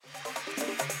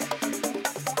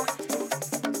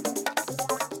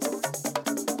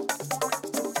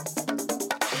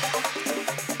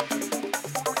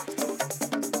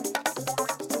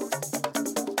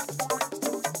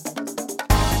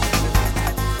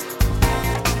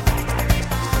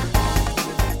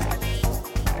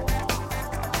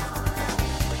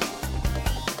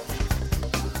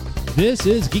This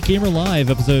is Geek Gamer Live,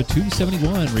 episode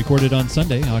 271, recorded on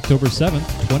Sunday, October 7th,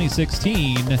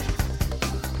 2016.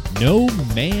 No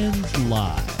Man's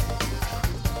Live.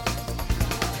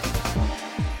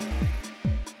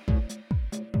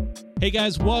 Hey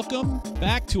guys, welcome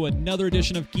back to another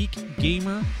edition of Geek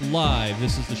Gamer Live.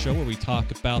 This is the show where we talk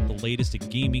about the latest in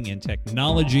gaming and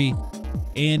technology.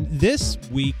 And this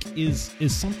week is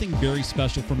something very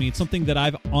special for me. It's something that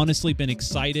I've honestly been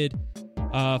excited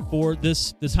for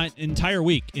this entire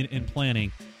week in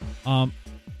planning. And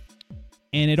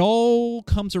it all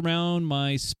comes around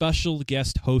my special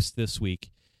guest host this week.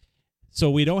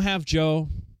 So we don't have Joe,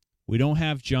 we don't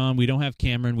have John, we don't have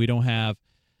Cameron, we don't have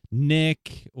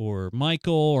Nick or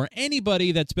Michael or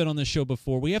anybody that's been on the show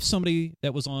before. We have somebody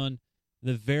that was on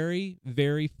the very,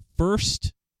 very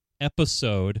first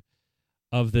episode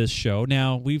of this show.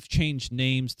 Now, we've changed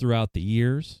names throughout the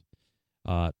years.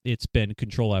 It's been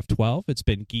Control F12. It's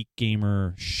been Geek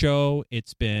Gamer Show.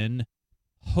 It's been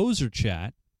Hoser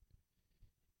Chat.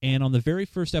 And on the very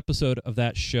first episode of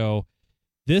that show,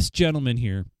 this gentleman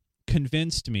here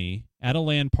convinced me at a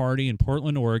LAN party in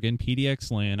Portland, Oregon,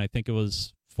 PDX LAN, I think it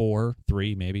was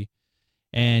 3 maybe.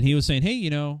 And he was saying, hey,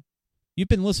 you've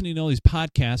been listening to all these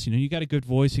podcasts. You got a good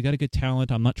voice. You got a good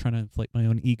talent. I'm not trying to inflate my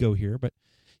own ego here, but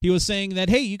he was saying that,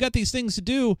 hey, you got these things to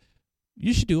do.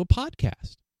 You should do a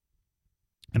podcast.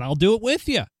 And I'll do it with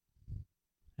you.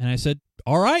 And I said,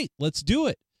 all right, let's do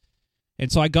it.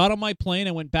 And so I got on my plane.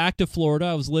 I went back to Florida.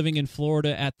 I was living in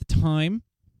Florida at the time.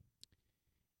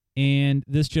 And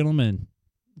this gentleman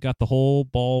got the whole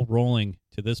ball rolling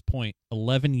to this point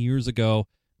 11 years ago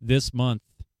this month.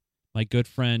 My good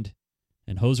friend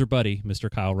and hoser buddy, Mr.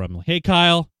 Kyle Rumley. Hey,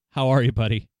 Kyle. How are you,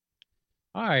 buddy?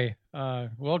 Hi.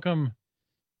 Welcome.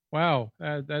 Wow,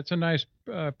 that's a nice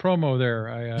promo there.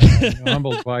 I'm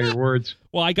humbled by your words.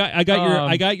 Well, I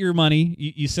got your money.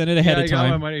 You sent it ahead of time. I got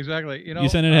my money, exactly. You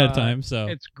sent it ahead of time, so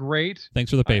it's great. Thanks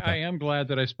for the PayPal. I am glad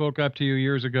that I spoke up to you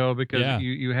years ago because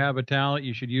you have a talent.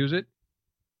 You should use it.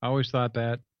 I always thought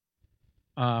that.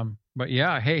 But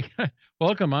yeah, hey,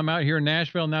 welcome. I'm out here in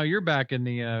Nashville. Now you're back in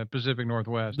the Pacific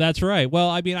Northwest. That's right. Well,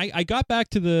 I mean, I got back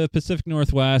to the Pacific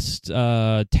Northwest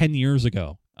 10 years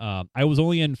ago. I was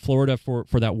only in Florida for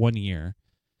that 1 year.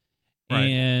 Right.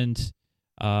 And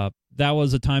that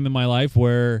was a time in my life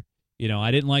where, I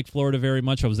didn't like Florida very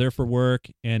much. I was there for work.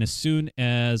 And as soon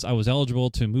as I was eligible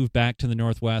to move back to the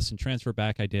Northwest and transfer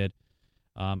back, I did.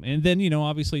 And then,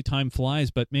 obviously time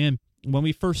flies. But, man, when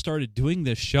we first started doing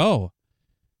this show,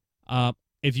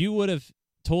 if you would have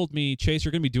told me, Chase,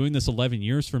 you're going to be doing this 11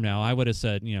 years from now, I would have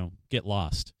said, get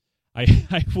lost. I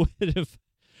would have.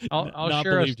 I'll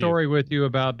share a story with you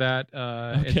about that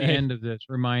at the end of this.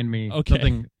 Remind me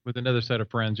something with another set of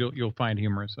friends. You'll find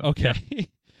humorous. So, okay, yeah.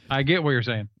 I get what you're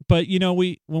saying. But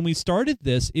when we started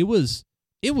this, it was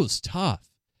tough.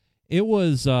 It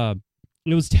was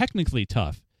technically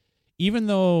tough, even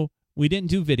though we didn't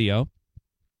do video.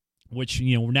 Which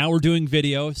now we're doing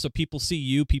video, so people see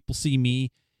you, people see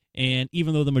me. And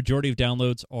even though the majority of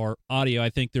downloads are audio, I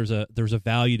think there's a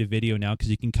value to video now because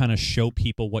you can kind of show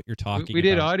people what you're talking about. We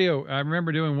did audio. I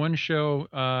remember doing one show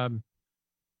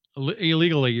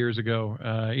illegally years ago.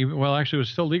 Actually, it was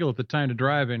still legal at the time to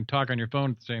drive and talk on your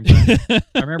phone at the same time.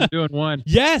 I remember doing one.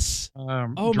 Yes.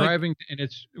 Driving, and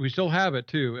we still have it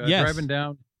too. Yes. Driving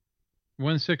down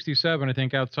 167, I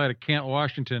think, outside of Kent,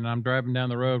 Washington. I'm driving down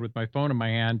the road with my phone in my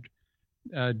hand.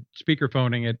 Speaker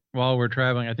phoning it while we're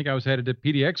traveling. I think I was headed to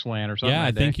PDX LAN or something. Yeah,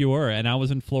 I think you were, and I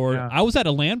was in Florida. Yeah. I was at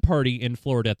a LAN party in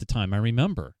Florida at the time. I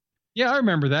remember. Yeah, I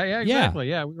remember that. Yeah, exactly.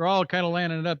 Yeah, we were all kind of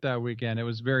landing it up that weekend. It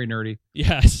was very nerdy.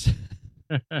 Yes.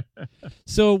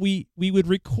 So we would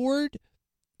record.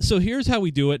 So here's how we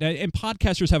do it. And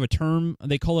podcasters have a term.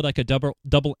 They call it like a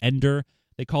double ender.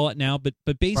 They call it now, but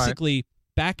basically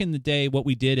back in the day, what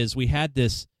we did is we had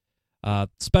this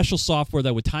special software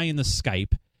that would tie in the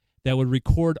Skype that would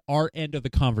record our end of the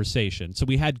conversation. So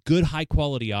we had good,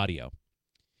 high-quality audio.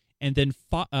 And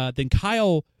then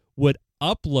Kyle would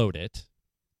upload it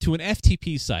to an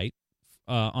FTP site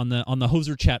on the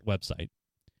Hoser Chat website.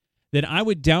 Then I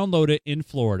would download it in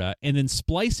Florida and then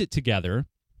splice it together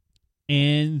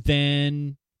and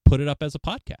then put it up as a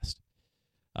podcast.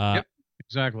 Yep,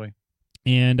 exactly.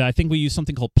 And I think we used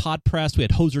something called PodPress. We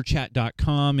had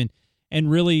hoserchat.com, and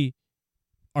really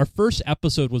our first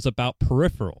episode was about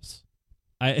peripherals.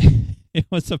 It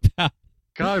was about...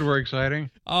 God, we're exciting.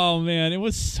 Oh, man, it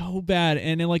was so bad.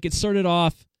 And it started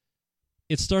off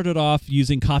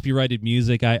using copyrighted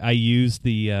music. I used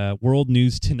the World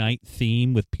News Tonight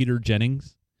theme with Peter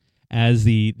Jennings as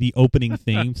the opening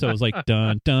theme. So it was like,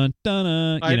 dun, dun,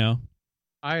 dun,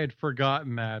 I had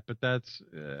forgotten that, but that's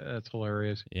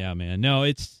hilarious. Yeah, man. No,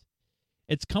 it's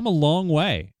it's come a long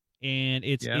way, and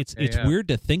it's weird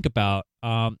to think about.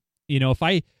 If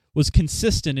I was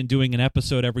consistent in doing an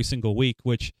episode every single week,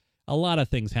 which a lot of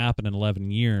things happen in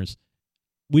 11 years,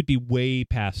 we'd be way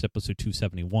past episode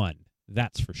 271.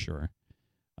 That's for sure.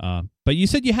 But you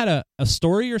said you had a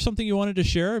story or something you wanted to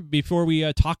share before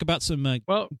we talk about some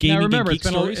gaming and geek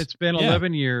stories? It's been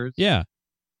 11 years. Yeah.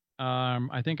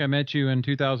 I think I met you in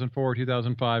 2004,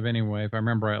 2005 anyway, if I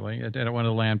remember rightly, at one of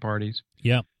the LAN parties.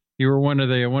 Yeah. You were one of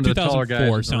the taller guys.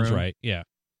 2004 sounds right. Yeah.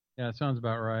 Yeah, it sounds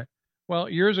about right. Well,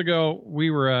 years ago,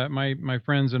 we were, my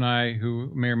friends and I,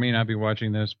 who may or may not be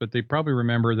watching this, but they probably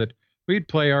remember that we'd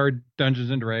play our Dungeons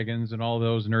and Dragons and all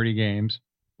those nerdy games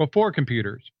before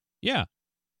computers. Yeah.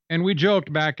 And we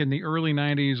joked back in the early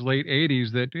 90s, late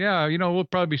 80s that, we'll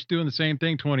probably be doing the same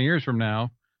thing 20 years from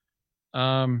now.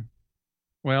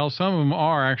 Well, some of them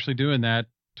are actually doing that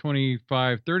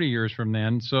 25, 30 years from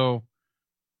then. So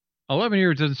 11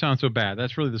 years doesn't sound so bad.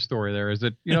 That's really the story there, is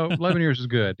that, 11 years is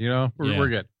good. We're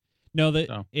good. No,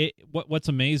 what's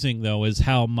amazing, though, is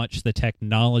how much the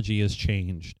technology has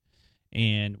changed.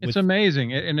 And it's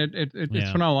amazing. And it's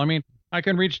phenomenal. I mean, I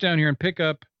can reach down here and pick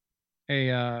up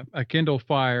a Kindle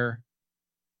Fire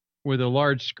with a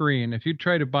large screen. If you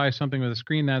try to buy something with a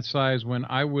screen that size when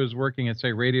I was working at,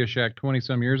 say, Radio Shack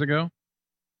 20-some years ago,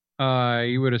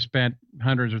 you would have spent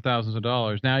hundreds or thousands of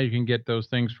dollars. Now you can get those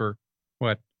things for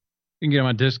what? You can get them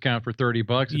on discount for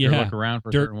 $30 if you look around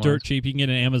for certain ones. Dirt cheap. You can get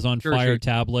an Amazon Fire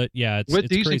tablet. Yeah, it's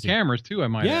decent crazy. Cameras too, I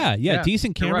might add. Yeah,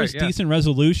 decent cameras, decent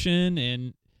resolution,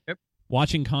 and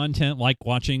watching content like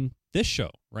watching this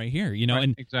show right here.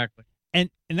 And exactly. And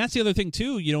that's the other thing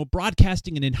too,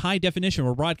 broadcasting it in high definition.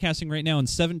 We're broadcasting right now in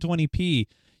 720p.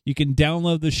 You can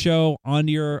download the show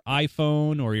onto your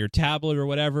iPhone or your tablet or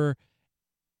whatever.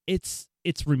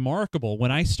 It's remarkable.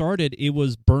 When I started, it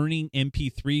was burning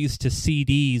MP3s to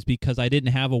CDs because I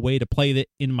didn't have a way to play it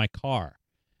in my car.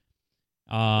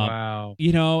 Wow.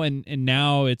 And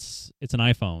now it's an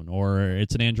iPhone or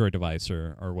it's an Android device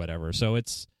or whatever. So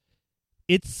it's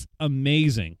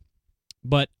amazing.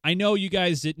 But I know you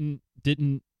guys didn't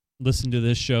listen to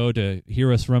this show to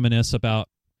hear us reminisce about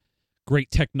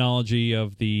great technology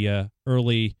of the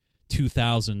early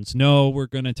 2000s. No, we're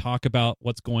going to talk about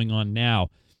what's going on now.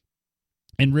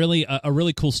 And really, a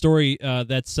really cool story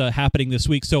that's happening this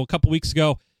week. So a couple weeks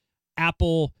ago,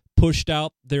 Apple pushed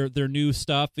out their new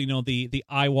stuff, the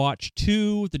iWatch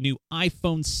 2, the new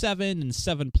iPhone 7 and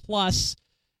 7 Plus.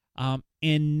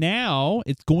 And now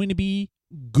it's going to be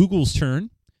Google's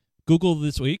turn. Google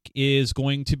this week is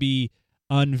going to be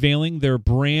unveiling their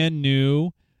brand new,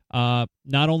 not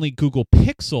only Google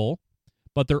Pixel,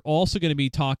 but they're also going to be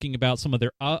talking about some of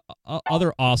their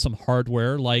other awesome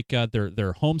hardware, like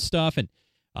their home stuff and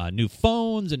new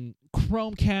phones and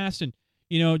Chromecast.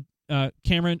 And,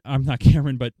 Cameron, I'm not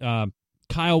Cameron, but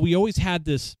Kyle, we always had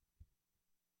this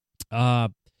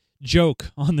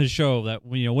joke on the show that,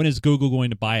 when is Google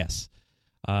going to buy us?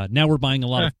 Now we're buying a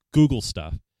lot of Google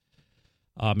stuff.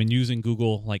 And using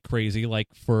Google like crazy, like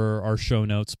for our show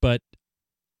notes. But,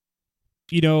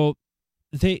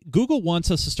 Google wants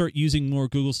us to start using more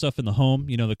Google stuff in the home,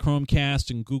 the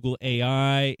Chromecast and Google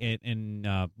AI and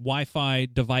Wi-Fi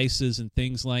devices and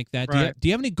things like that. Right. Do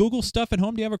you have any Google stuff at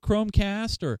home? Do you have a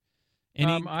Chromecast or any?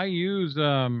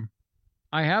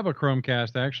 I have a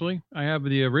Chromecast, actually. I have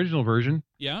the original version.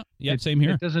 Yeah, same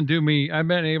here. It doesn't do me. I've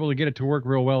been able to get it to work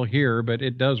real well here, but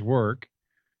it does work.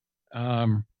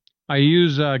 I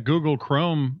use Google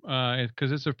Chrome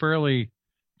because it's a fairly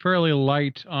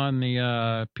light on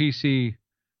the PC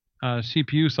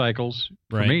CPU cycles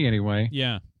for me anyway.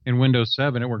 Yeah. In Windows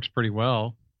 7, it works pretty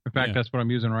well. In fact, that's what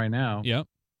I'm using right now. Yep.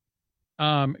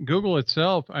 Google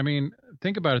itself, I mean,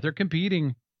 think about it. They're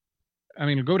competing. I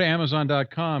mean, go to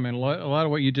Amazon.com, and a lot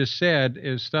of what you just said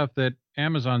is stuff that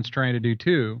Amazon's trying to do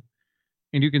too.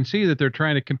 And you can see that they're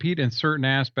trying to compete in certain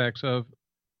aspects of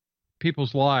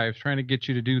people's lives, trying to get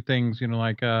you to do things,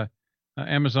 like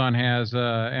Amazon has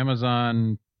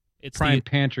Amazon Prime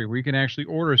Pantry, where you can actually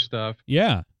order stuff.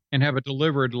 Yeah. And have it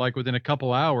delivered like within a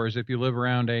couple hours if you live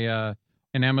around an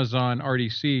Amazon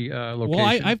RDC location.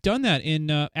 Well, I've done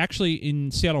that actually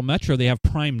in Seattle Metro. They have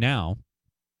Prime Now.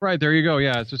 Right, there you go.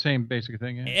 Yeah, it's the same basic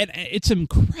thing. Yeah. And it's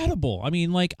incredible. I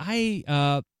mean, like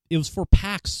it was for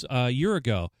PAX a year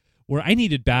ago where I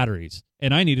needed batteries,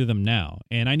 and I needed them now.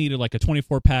 And I needed like a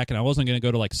 24-pack, and I wasn't going to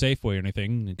go to like Safeway or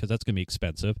anything because that's going to be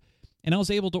expensive. And I was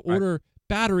able to order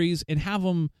batteries and have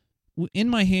them in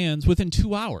my hands within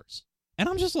 2 hours. And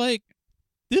I'm just like,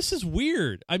 this is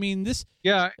weird. I mean, this...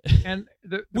 Yeah, and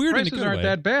the prices aren't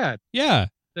that bad. Yeah.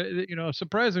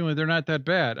 Surprisingly, they're not that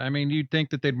bad. I mean, you'd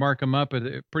think that they'd mark them up at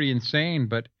pretty insane,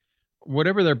 but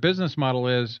whatever their business model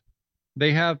is,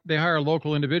 they hire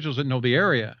local individuals that know the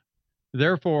area.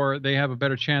 Therefore, they have a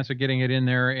better chance of getting it in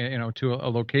there, to a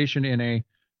location in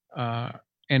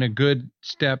a good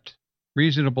stepped,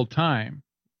 reasonable time.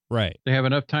 Right. They have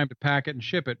enough time to pack it and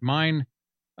ship it. Mine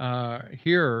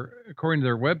here, according to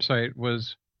their website,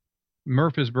 was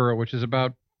Murfreesboro, which is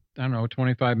about, I don't know,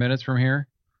 25 minutes from here.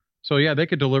 So yeah, they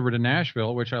could deliver to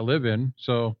Nashville, which I live in.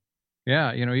 So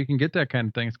yeah, you can get that kind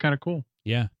of thing. It's kind of cool.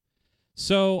 Yeah.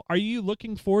 So are you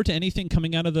looking forward to anything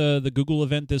coming out of the Google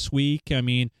event this week? I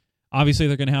mean, obviously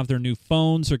they're going to have their new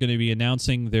phones. They're going to be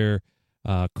announcing their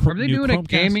Are they doing Chromecast. a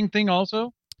gaming thing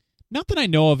also? Not that I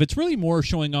know of. It's really more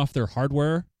showing off their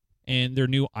hardware and their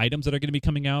new items that are going to be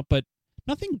coming out, but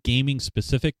nothing gaming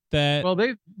specific that... Well,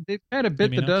 they've kind of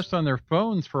bit the dust on their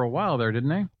phones for a while there, didn't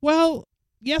they? Well,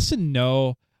 yes and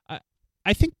no.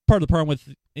 I think part of the problem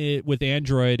with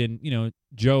Android, and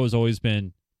Joe has always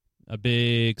been a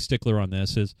big stickler on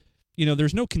this, is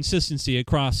there's no consistency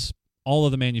across all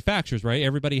of the manufacturers, right?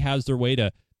 Everybody has their way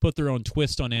to put their own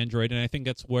twist on Android, and I think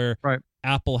that's where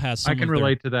Apple has some I can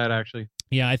relate to that, actually.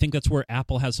 Yeah, I think that's where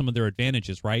Apple has some of their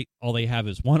advantages, right? All they have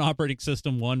is one operating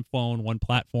system, one phone, one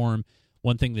platform,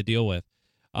 one thing to deal with.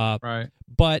 Right.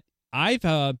 But I've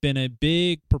been a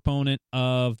big proponent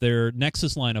of their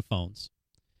Nexus line of phones,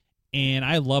 and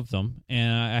I love them.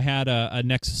 And I had a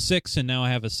Nexus 6, and now I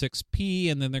have a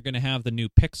 6P, and then they're going to have the new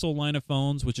Pixel line of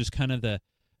phones, which is kind of the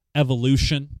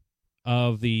evolution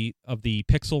of the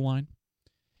Pixel line.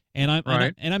 And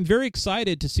I'm very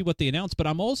excited to see what they announce, but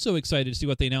I'm also excited to see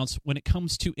what they announce when it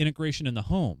comes to integration in the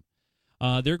home.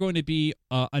 They're going to be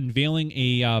unveiling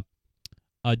a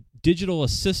digital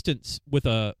assistant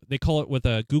they call it with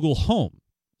a Google Home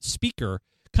speaker,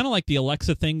 kind of like the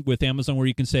Alexa thing with Amazon, where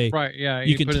you can say, right, yeah,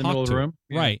 you can put it in the talk middle of to the room,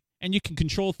 right, and you can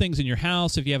control things in your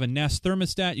house. If you have a Nest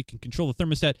thermostat, you can control the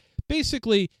thermostat.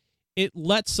 Basically, it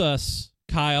lets us,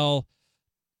 Kyle.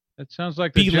 It sounds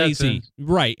like the be lazy,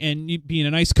 right? And you be in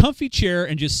a nice, comfy chair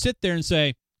and just sit there and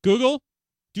say, "Google,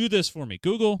 do this for me.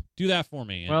 Google, do that for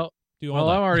me." And I'm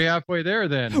already halfway there.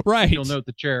 Then, right? You'll note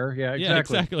the chair. Yeah,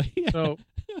 exactly. Yeah. So,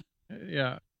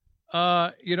 yeah,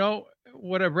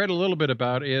 what I've read a little bit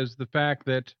about is the fact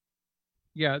that,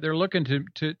 yeah, they're looking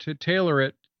to tailor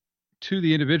it to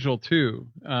the individual too.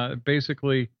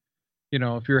 Basically,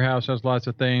 if your house has lots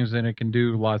of things, then it can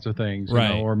do lots of things,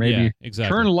 right? Or maybe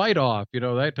exactly. Turn light off,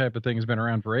 that type of thing has been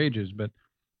around for ages. But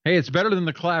hey, it's better than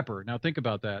the clapper. Now think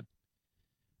about that.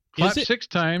 Clap 6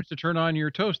 times to turn on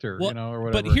your toaster, or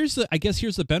whatever. But I guess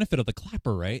here's the benefit of the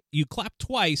clapper, right? You clap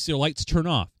twice, your lights turn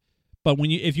off. But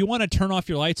if you want to turn off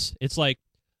your lights, it's like,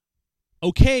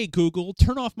 okay, Google,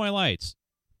 turn off my lights.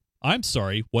 I'm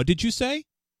sorry, what did you say?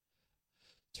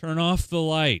 Turn off the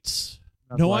lights.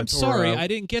 No, I'm sorry, I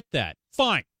didn't get that.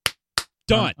 Fine.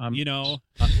 Done.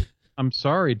 I'm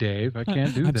sorry, Dave. I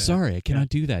can't do that. I'm sorry, I cannot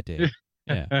do that, Dave.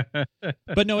 Yeah.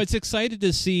 But no, it's excited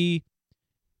to see,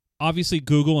 obviously,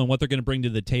 Google and what they're going to bring to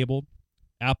the table.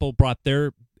 Apple brought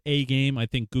their A game. I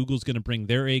think Google's going to bring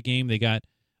their A game. They got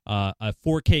a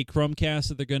 4K Chromecast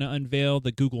that they're going to unveil,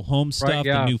 the Google Home stuff,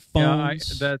 the new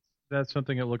phones. Yeah, that's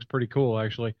something that looks pretty cool,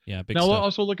 actually. Yeah, big now, stuff.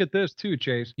 Also look at this, too,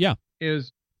 Chase. Yeah.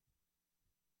 Is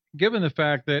given the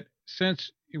fact that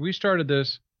since we started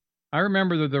this, I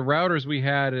remember that the routers we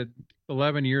had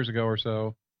 11 years ago or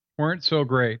so weren't so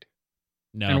great.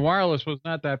 No. And wireless was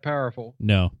not that powerful.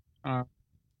 No.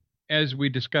 As we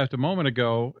discussed a moment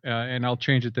ago, and I'll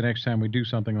change it the next time we do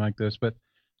something like this, but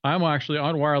I'm actually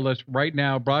on wireless right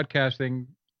now, broadcasting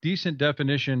decent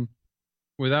definition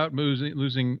without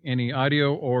losing any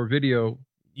audio or video.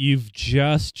 You've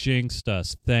just jinxed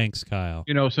us. Thanks, Kyle.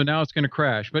 So now it's going to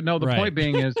crash. But no, the point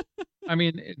being is, I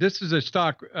mean, this is a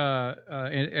stock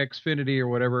Xfinity or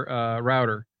whatever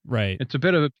router. Right. It's a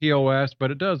bit of a POS,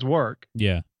 but it does work.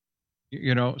 Yeah.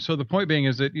 So the point being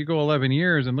is that you go 11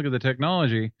 years and look at the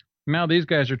technology. Now these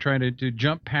guys are trying to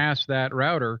jump past that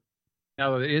router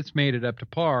now that it's made it up to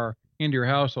par into your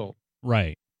household.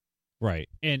 Right. Right.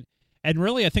 And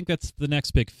really, I think that's the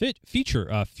next big future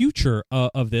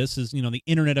of this is, the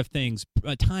Internet of Things,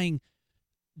 tying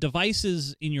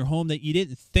devices in your home that you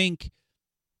didn't think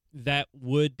that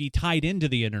would be tied into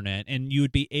the Internet, and you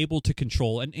would be able to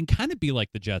control and kind of be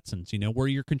like the Jetsons, where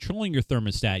you're controlling your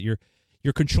thermostat,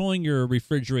 you're controlling your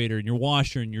refrigerator and your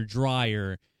washer and your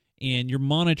dryer, and you're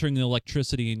monitoring the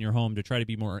electricity in your home to try to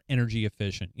be more energy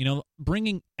efficient.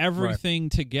 Bringing everything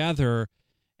together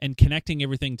and connecting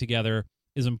everything together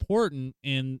is important,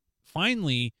 and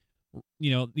finally,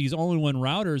 these all-in-one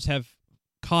routers have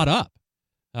caught up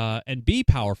and be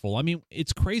powerful. I mean,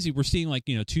 it's crazy. We're seeing like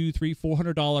 $200, $300,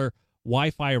 $400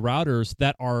 Wi-Fi routers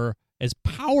that are as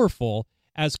powerful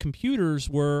as computers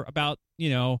were about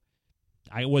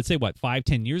I would say,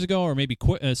 5-10 years ago, or maybe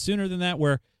sooner than that,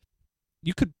 where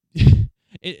you could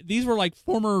these were like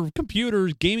former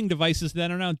computers, gaming devices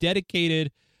that are now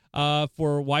dedicated for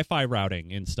Wi-Fi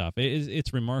routing and stuff.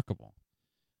 It's remarkable.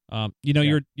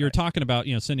 You're talking about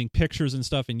sending pictures and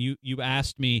stuff, and you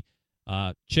asked me,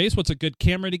 Chase, what's a good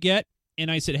camera to get? And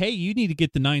I said, hey, you need to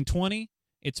get the 920.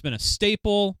 It's been a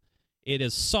staple. It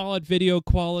is solid video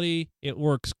quality. It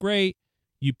works great.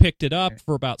 You picked it up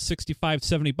for about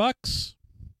 $65-$70.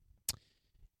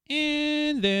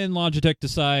 And then Logitech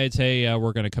decides, hey,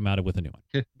 we're going to come out with a new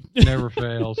one. Never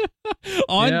fails.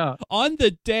 On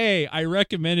the day I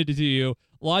recommended it to you,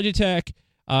 Logitech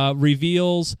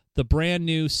reveals the brand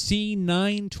new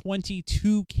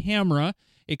C922 camera.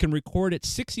 It can record at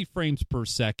 60 frames per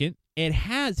second. It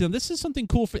has, this is something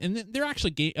cool and they're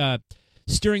actually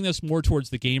steering this more towards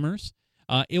the gamers.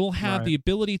 It will have the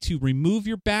ability to remove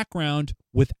your background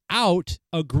without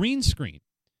a green screen,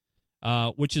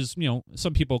 which is,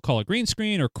 some people call it green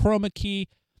screen or chroma key.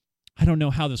 I don't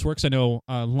know how this works. I know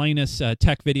Linus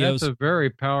Tech Videos. That's a very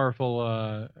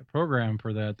powerful program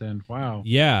for that then. Wow.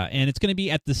 Yeah, and it's going to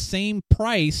be at the same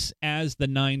price as the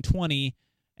 920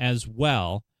 as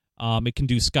well. It can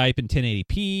do Skype in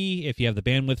 1080p if you have the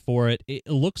bandwidth for it. It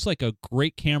looks like a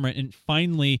great camera. And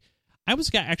finally, I was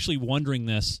actually wondering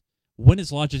this. When is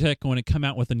Logitech going to come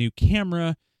out with a new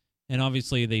camera? And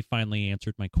obviously, they finally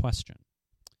answered my question.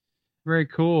 Very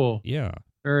cool. Yeah.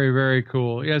 Very, very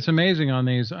cool. Yeah, it's amazing on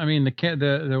these. I mean, the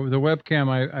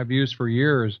webcam I've used for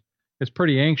years is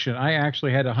pretty ancient. I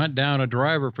actually had to hunt down a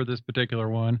driver for this particular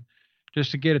one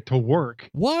just to get it to work.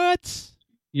 What?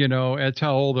 That's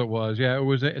how old it was. Yeah, it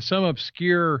was some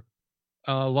obscure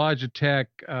Logitech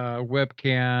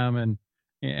webcam,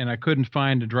 and I couldn't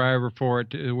find a driver for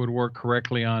it. It would work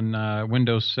correctly on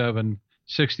Windows 7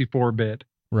 64-bit.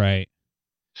 Right.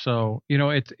 So,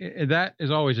 that is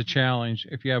always a challenge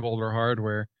if you have older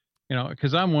hardware,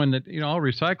 because I'm one that, I'll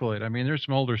recycle it. I mean, there's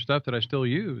some older stuff that I still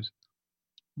use,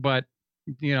 but,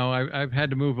 I've had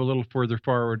to move a little further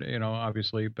forward,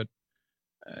 obviously, but,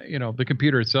 the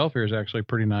computer itself here is actually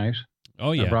pretty nice.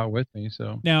 Oh, yeah. I brought with me.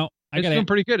 So now it's doing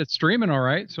pretty good. It's streaming all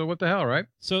right. So what the hell, right?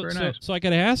 So I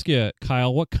got to ask you,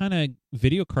 Kyle, what kind of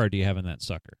video card do you have in that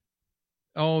sucker?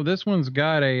 Oh, this one's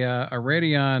got a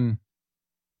Radeon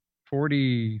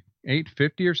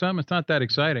 4850 or something. It's not that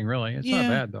exciting, really. It's not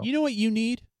bad, though. You know what you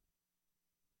need?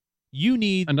 You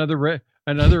need another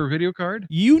video card?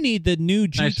 You need the new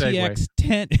GTX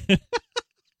 10.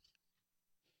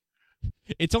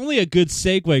 It's only a good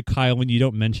segue, Kyle, when you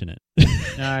don't mention it.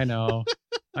 I know.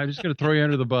 I'm just going to throw you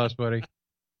under the bus, buddy.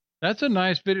 That's a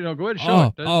nice video. No, go ahead and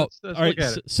show it. Let's all right.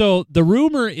 So the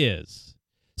rumor is,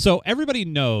 everybody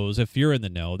knows, if you're in the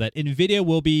know, that NVIDIA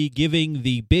will be giving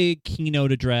the big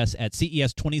keynote address at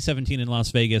CES 2017 in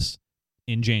Las Vegas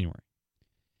in January.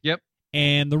 Yep.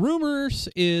 And the rumors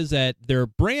is that their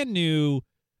brand new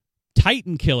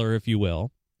Titan killer, if you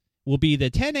will be the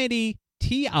 1080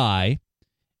 Ti,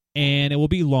 and it will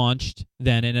be launched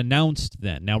then and announced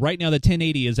then. Now, right now, the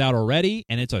 1080 is out already,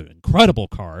 and it's an incredible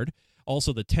card.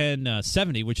 Also, the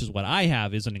 1070, which is what I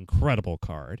have, is an incredible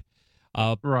card.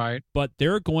 Right. But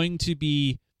they're going to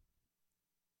be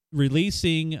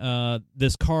releasing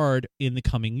this card in the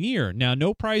coming year. Now,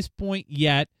 no price point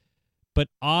yet, but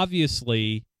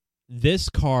obviously this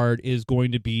card is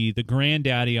going to be the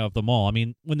granddaddy of them all. I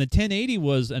mean, when the 1080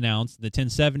 was announced, the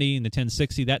 1070 and the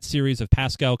 1060, that series of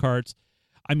Pascal cards,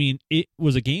 I mean, it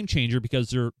was a game changer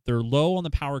because they're low on the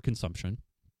power consumption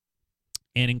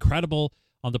and incredible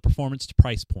on the performance to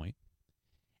price point.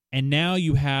 And now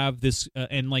you have this,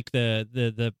 and like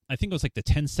the I think it was like the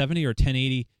 1070 or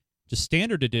 1080, just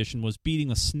standard edition, was beating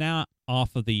the snot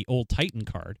off of the old Titan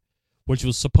card, which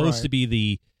was supposed to be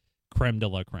the creme de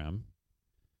la creme.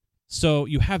 So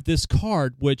you have this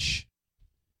card, which,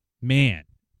 man,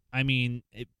 I mean,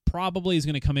 it probably is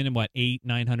going to come in at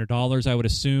 $800-900, I would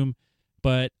assume.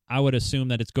 But I would assume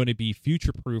that it's going to be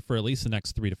future-proof for at least the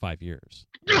next 3 to 5 years.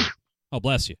 Oh,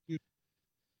 bless you.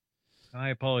 My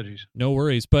apologies. No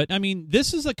worries. But, I mean,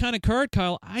 this is the kind of card,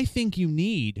 Kyle, I think you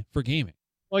need for gaming.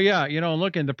 Well, yeah,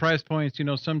 look at the price points,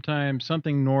 sometimes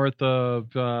something north of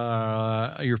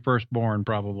your firstborn,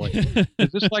 probably.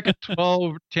 Is this like a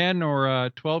 10 or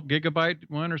a 12 gigabyte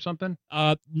one or something?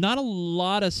 Not a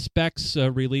lot of specs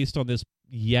released on this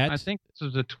yet. I think this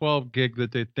is a 12 gig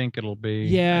that they think it'll be.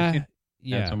 Yeah.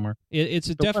 Somewhere. It's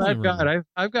definitely.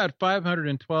 I've got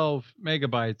 512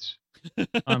 megabytes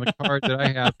on the card that I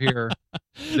have here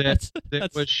that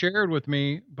was shared with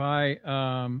me by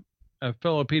a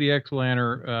fellow PDX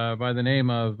laner by the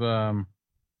name of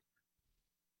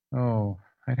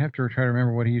I'd have to try to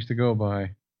remember what he used to go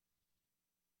by.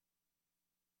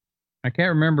 I can't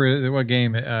remember what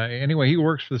game. Anyway, he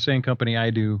works for the same company I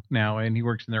do now, and he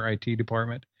works in their IT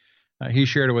department. He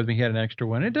shared it with me. He had an extra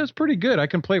one. It does pretty good. I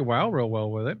can play WoW real well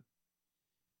with it.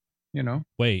 You know.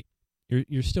 Wait,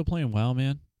 you're still playing WoW,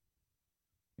 man?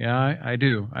 Yeah, I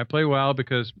do. I play WoW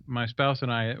because my spouse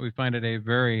and we find it a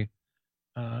very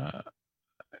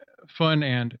fun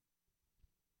and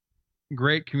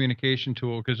great communication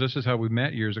tool, because this is how we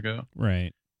met years ago.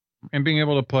 Right. And being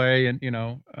able to play and,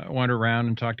 wander around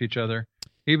and talk to each other,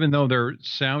 even though their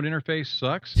sound interface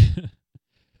sucks.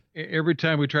 Every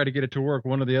time we try to get it to work,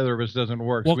 one or the other of us doesn't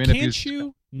work. Well, so can't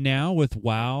you now with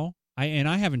WoW? I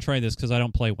haven't tried this because I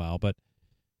don't play WoW, but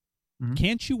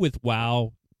can't you with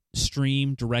WoW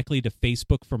stream directly to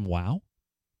Facebook from WoW?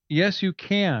 Yes, you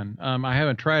can. I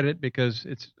haven't tried it because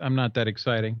I'm not that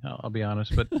exciting. I'll be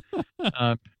honest, but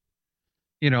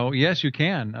yes, you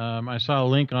can. I saw a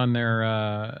link on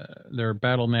their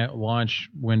Battle.net launch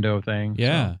window thing.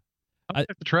 Yeah. So I'll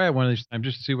have to try it one of these times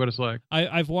just to see what it's like.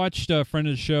 I've watched a friend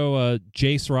of the show,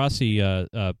 Jace Rossi,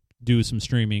 do some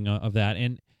streaming of that,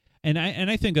 and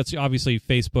I think that's obviously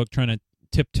Facebook trying to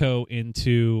tiptoe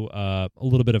into a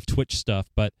little bit of Twitch stuff,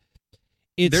 but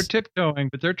they're tiptoeing,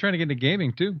 but they're trying to get into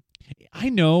gaming too. I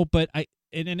know, but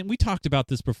and we talked about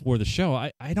this before the show.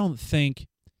 I don't think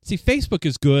Facebook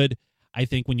is good. I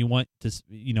think when you want to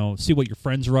see what your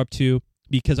friends are up to.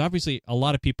 Because obviously a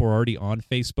lot of people are already on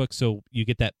Facebook, so you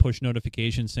get that push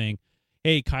notification saying,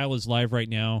 hey, Kyle is live right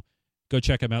now. Go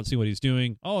check him out, see what he's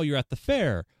doing. Oh, you're at the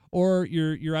fair, or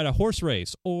you're at a horse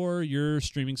race, or you're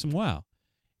streaming some WoW.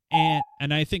 And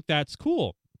I think that's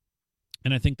cool.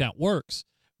 And I think that works.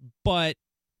 But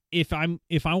if I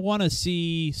want to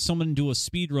see someone do a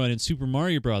speed run in Super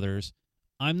Mario Brothers,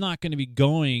 I'm not going to be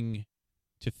going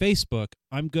to Facebook.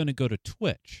 I'm going to go to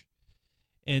Twitch.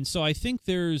 And so I think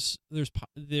there's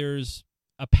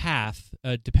a path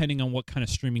depending on what kind of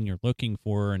streaming you're looking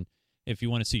for, and if you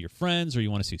want to see your friends or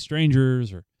you want to see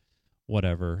strangers or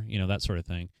whatever, that sort of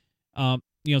thing.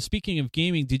 Speaking of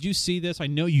gaming, did you see this? I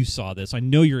know you saw this. I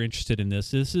know you're interested in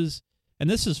this. This is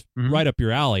right up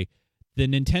your alley. The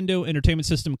Nintendo Entertainment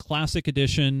System Classic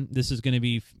Edition. This is going to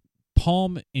be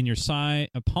palm-sized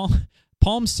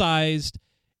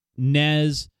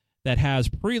NES that has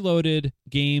preloaded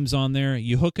games on there.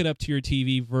 You hook it up to your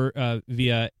TV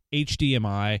via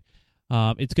HDMI.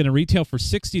 It's going to retail for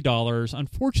 $60.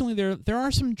 Unfortunately, there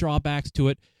are some drawbacks to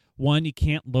it. One, you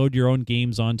can't load your own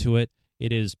games onto it.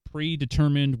 It is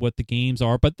predetermined what the games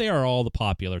are, but they are all the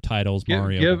popular titles.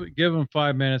 Mario. Give them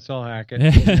 5 minutes, I'll hack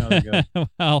it.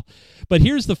 Well, but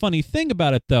here's the funny thing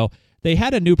about it, though. They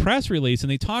had a new press release, and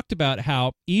they talked about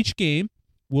how each game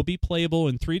will be playable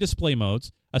in 3 display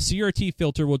modes, a CRT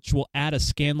filter which will add a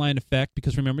scanline effect,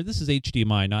 because remember, this is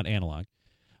HDMI, not analog.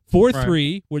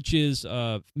 4:3, which is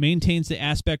maintains the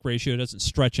aspect ratio, doesn't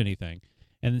stretch anything,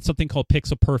 and it's something called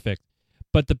Pixel Perfect.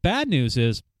 But the bad news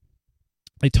is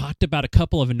they talked about a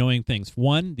couple of annoying things.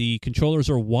 One, the controllers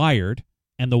are wired,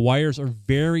 and the wires are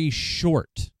very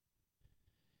short.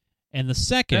 And the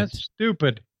second... That's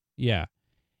stupid. Yeah.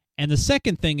 And the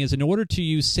second thing is, in order to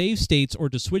use save states or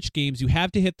to switch games, you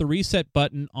have to hit the reset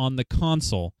button on the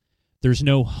console. There's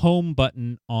no home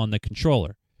button on the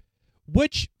controller,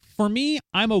 which, for me,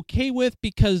 I'm okay with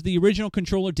because the original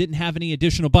controller didn't have any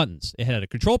additional buttons. It had a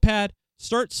control pad,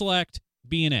 start, select,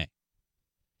 B and A.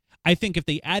 I think if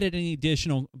they added any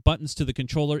additional buttons to the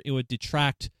controller, it would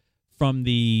detract from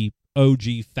the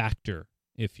OG factor,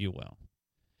 if you will.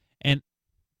 And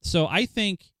so I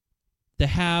think to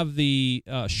have the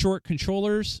short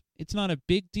controllers, it's not a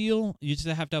big deal. You just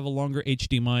have to have a longer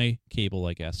HDMI cable,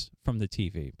 I guess, from the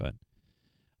TV. But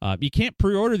you can't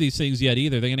pre-order these things yet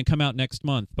either. They're going to come out next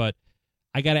month. But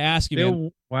I got to ask you,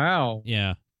 man. Wow.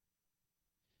 Yeah.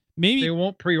 Maybe they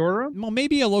won't pre-order them? Well,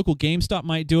 maybe a local GameStop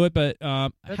might do it, but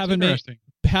haven't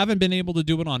been able to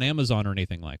do it on Amazon or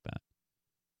anything like that.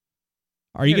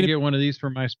 Are you going to get one of these for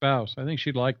my spouse? I think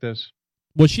she'd like this.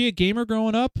 Was she a gamer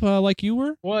growing up like you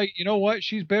were? Well, you know what?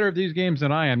 She's better at these games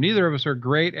than I am. Neither of us are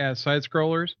great at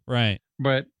side-scrollers. Right.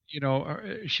 But,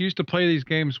 she used to play these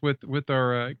games with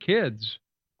our kids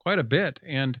quite a bit.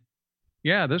 And,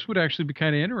 yeah, this would actually be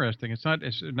kind of interesting. It's not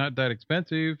that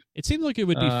expensive. It seems like it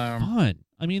would be fun.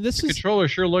 I mean, the controller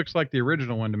sure looks like the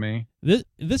original one to me.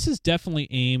 This is definitely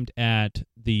aimed at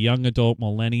the young adult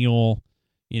millennial,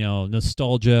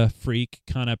 nostalgia freak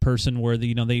kind of person where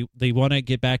they want to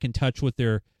get back in touch with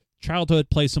their childhood,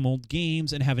 play some old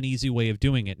games, and have an easy way of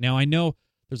doing it. Now, I know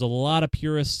there's a lot of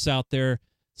purists out there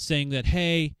saying that,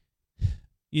 hey,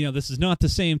 this is not the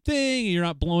same thing. You're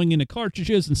not blowing into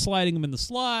cartridges and sliding them in the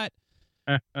slot.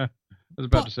 I was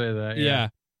about to say that. Yeah.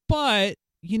 But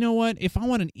you know what? If I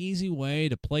want an easy way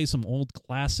to play some old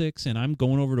classics and I'm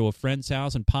going over to a friend's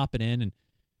house and pop it in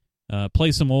and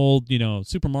play some old,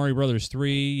 Super Mario Brothers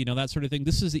 3, that sort of thing,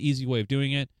 this is the easy way of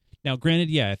doing it. Now, granted,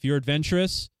 yeah, if you're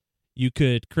adventurous, you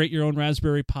could create your own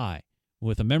Raspberry Pi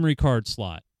with a memory card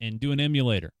slot and do an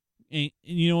emulator. And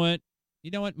you know what?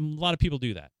 A lot of people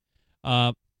do that.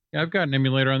 Yeah, I've got an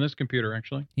emulator on this computer,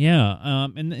 actually. Yeah,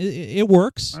 and it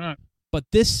works. Why not? But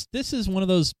this is one of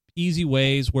those easy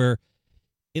ways where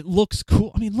it looks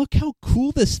cool. I mean, look how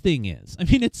cool this thing is. I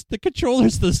mean, the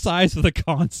controller's the size of the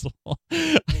console.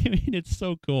 I mean, it's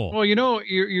so cool. Well,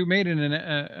 you made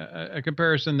a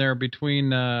comparison there between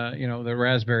the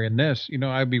Raspberry and this.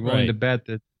 I'd be willing to bet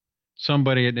that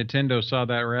somebody at Nintendo saw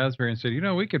that Raspberry and said,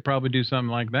 we could probably do something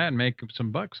like that and make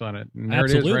some bucks on it. And there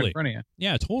Absolutely. It is right in front of you.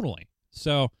 Yeah, totally.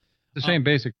 So the same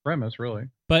basic premise, really.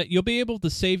 But you'll be able to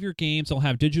save your games. I'll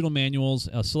have digital manuals,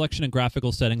 a selection of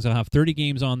graphical settings. I'll have 30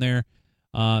 games on there.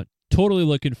 Totally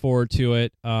looking forward to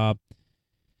it.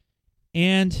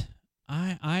 And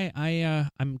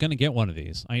I'm gonna get one of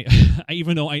these.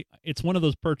 Even though it's one of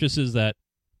those purchases that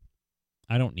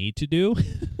I don't need to do.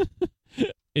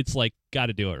 It's like, got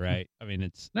to do it, right? I mean,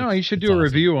 you should do a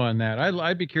review on that.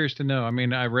 I'd be curious to know. I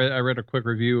mean, I read a quick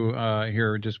review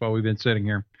here just while we've been sitting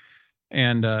here,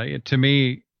 and to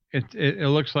me, it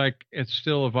looks like it's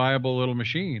still a viable little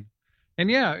machine. And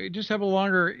yeah, you just have a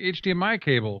longer HDMI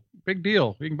cable. Big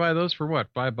deal. You can buy those for what,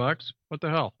 $5? What the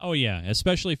hell? Oh yeah,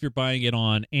 especially if you're buying it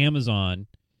on Amazon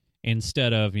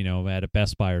instead of at a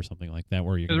Best Buy or something like that,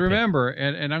 where you. Because remember,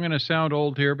 and I'm going to sound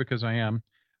old here because I am.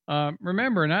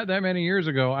 Remember, not that many years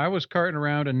ago, I was carting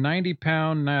around a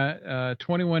 90-pound,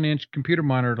 21-inch computer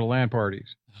monitor to LAN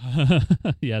parties.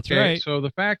 Yeah, that's right. So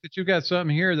the fact that you got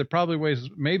something here that probably weighs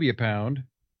maybe a pound,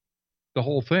 the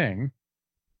whole thing,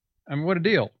 I mean, what a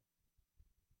deal.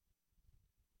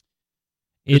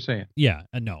 Just saying. Yeah,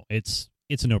 no, it's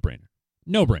a no-brainer.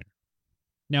 No-brainer.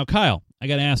 Now, Kyle, I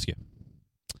got to ask you.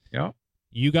 Yeah.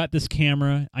 You got this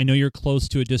camera. I know you're close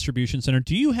to a distribution center.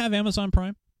 Do you have Amazon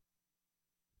Prime?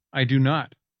 I do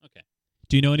not. Okay.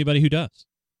 Do you know anybody who does?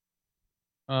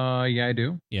 Yeah, I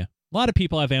do. Yeah. A lot of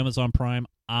people have Amazon Prime.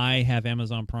 I have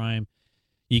Amazon Prime.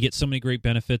 You get so many great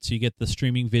benefits. You get the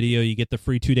streaming video. You get the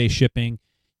free 2-day shipping.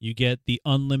 You get the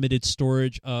unlimited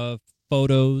storage of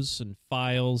photos and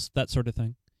files, that sort of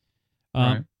thing.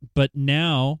 Right. But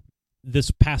now,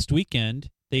 this past weekend,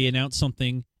 they announced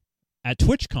something at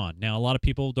TwitchCon. Now, a lot of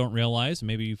people don't realize,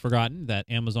 maybe you've forgotten, that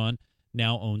Amazon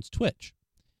now owns Twitch.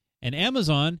 And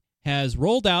Amazon has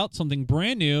rolled out something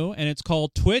brand new, and it's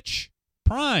called Twitch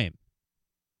Prime.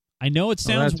 I know it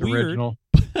sounds weird,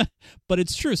 but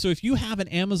it's true. So if you have an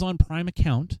Amazon Prime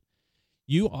account,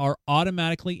 you are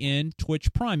automatically in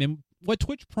Twitch Prime. And what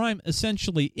Twitch Prime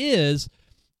essentially is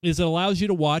it allows you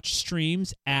to watch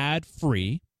streams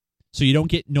ad-free, so you don't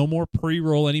get no more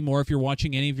pre-roll anymore if you're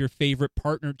watching any of your favorite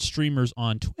partnered streamers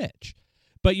on Twitch.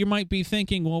 But you might be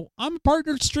thinking, well, I'm a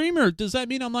partnered streamer. Does that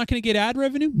mean I'm not going to get ad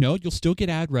revenue? No, you'll still get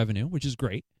ad revenue, which is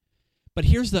great. But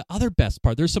here's the other best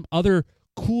part. There's some other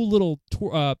cool little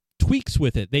tweaks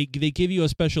with it. They give you a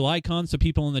special icon so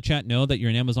people in the chat know that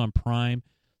you're an Amazon Prime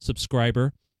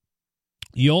subscriber.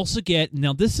 You also get,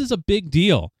 now this is a big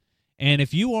deal, and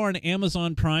if you are an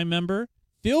Amazon Prime member,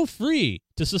 feel free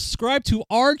to subscribe to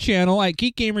our channel at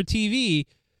Geek Gamer TV,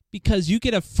 because you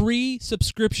get a free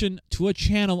subscription to a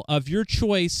channel of your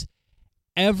choice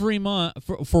every month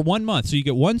for 1 month. So you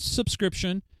get one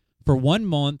subscription for 1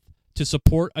 month to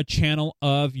support a channel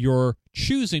of your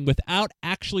choosing without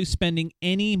actually spending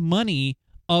any money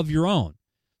of your own.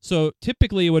 So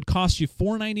typically it would cost you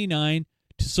 $4.99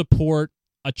 to support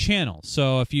a channel.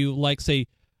 So if you like, say,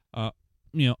 OG,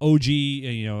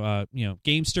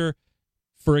 Gamester,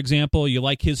 for example, you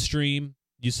like his stream,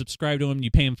 you subscribe to him, you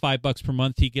pay him $5 per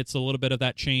month, he gets a little bit of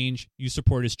that change, you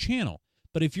support his channel.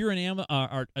 But if you're an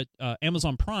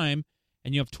Amazon Prime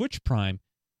and you have Twitch Prime,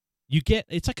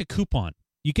 it's like a coupon.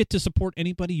 You get to support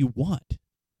anybody you want.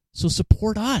 So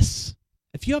support us.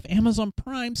 If you have Amazon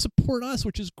Prime, support us,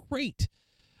 which is great.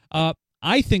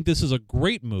 I think this is a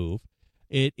great move.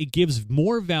 It gives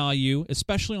more value,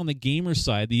 especially on the gamer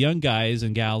side, the young guys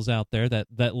and gals out there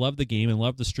that love the game and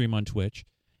love the stream on Twitch.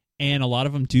 And a lot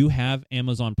of them do have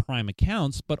Amazon Prime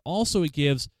accounts, but also it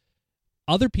gives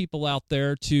other people out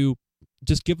there to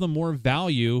just give them more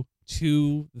value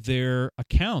to their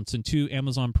accounts and to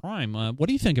Amazon Prime. What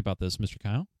do you think about this, Mr.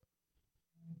 Kyle?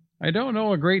 I don't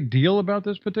know a great deal about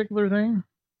this particular thing.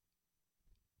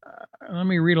 Let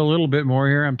me read a little bit more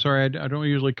here. I'm sorry, I don't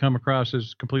usually come across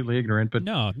as completely ignorant, but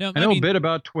no, I know a bit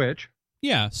about Twitch.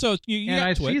 Yeah, so you and got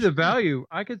I Twitch. see the value.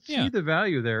 I could see the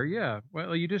value there. Yeah,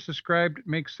 well, you just described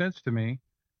makes sense to me.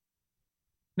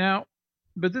 Now,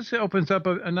 but this opens up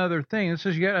another thing. This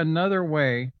is yet another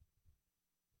way,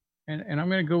 and I'm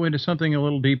going to go into something a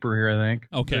little deeper here, I think.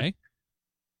 Okay.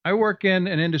 I work in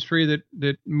an industry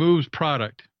that moves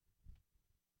product,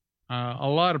 a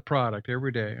lot of product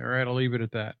every day. All right, I'll leave it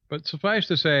at that. But suffice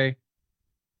to say,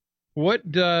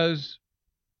 what does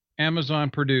Amazon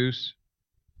produce?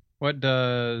 What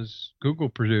does Google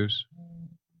produce,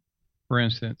 for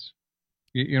instance?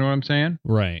 You know what I'm saying?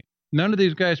 Right. None of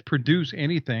these guys produce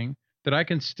anything that I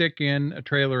can stick in a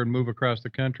trailer and move across the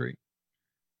country.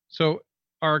 So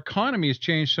our economy has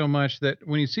changed so much that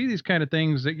when you see these kind of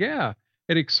things, that yeah,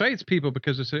 it excites people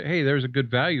because it's hey, there's a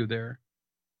good value there.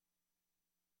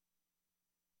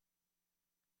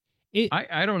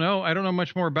 I don't know. I don't know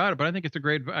much more about it, but I think it's a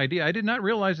great idea. I did not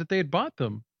realize that they had bought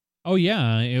them. Oh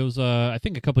yeah, it was I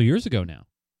think a couple of years ago now.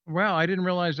 Wow, I didn't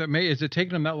realize that. Is it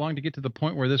taking them that long to get to the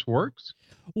point where this works?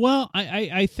 Well,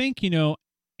 I think,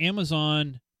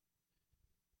 Amazon,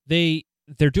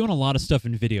 they're doing a lot of stuff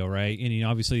in video, right? And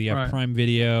obviously you have Prime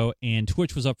Video, and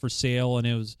Twitch was up for sale, and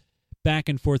it was back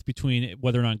and forth between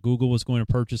whether or not Google was going to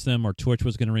purchase them or Twitch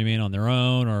was going to remain on their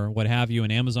own or what have you,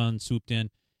 and Amazon swooped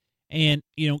in. And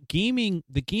the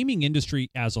gaming industry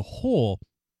as a whole,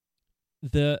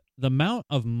 the amount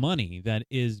of money that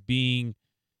is being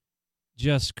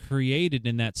just created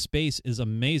in that space is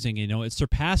amazing. It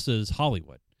surpasses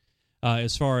Hollywood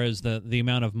as far as the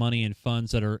amount of money and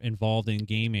funds that are involved in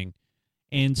gaming.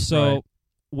 And so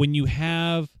when you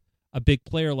have a big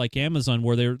player like Amazon,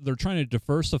 where they're trying to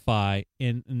diversify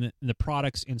in the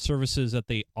products and services that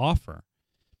they offer,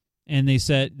 and they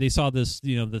saw this,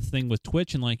 the thing with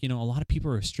Twitch, and a lot of people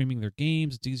are streaming their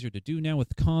games. It's easier to do now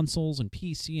with consoles and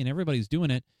PC, and everybody's doing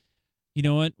it. You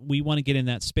know what? We want to get in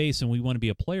that space, and we want to be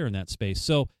a player in that space.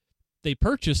 So they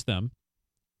purchased them,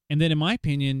 and then, in my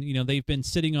opinion, they've been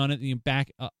sitting on it,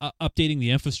 back updating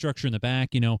the infrastructure in the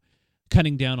back,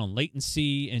 cutting down on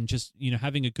latency and just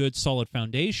having a good solid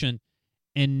foundation.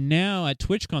 And now at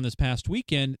TwitchCon this past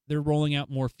weekend, they're rolling out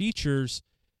more features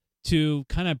to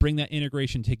kind of bring that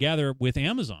integration together with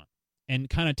Amazon and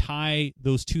kind of tie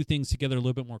those two things together a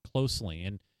little bit more closely.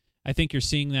 And I think you're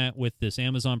seeing that with this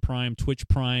Amazon Prime, Twitch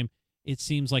Prime. It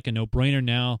seems like a no-brainer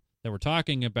now that we're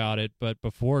talking about it, but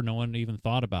before no one even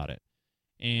thought about it.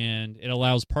 And it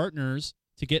allows partners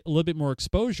to get a little bit more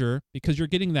exposure because you're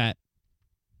getting that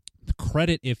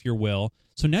credit, if you will.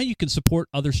 So now you can support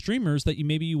other streamers that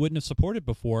maybe you wouldn't have supported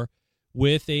before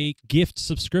with a gift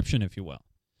subscription, if you will.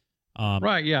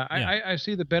 Right, yeah. I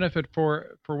see the benefit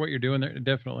for what you're doing there,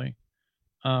 definitely.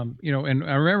 And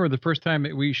I remember the first time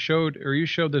that you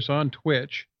showed this on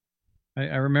Twitch.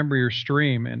 I remember your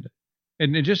stream, and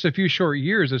in just a few short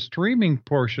years, the streaming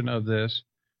portion of this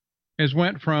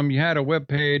went from you had a web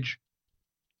page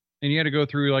and you had to go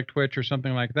through like Twitch or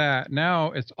something like that.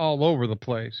 Now it's all over the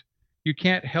place. You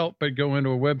can't help but go into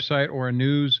a website or a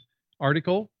news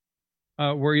article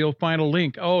where you'll find a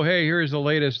link. Oh, hey, here's the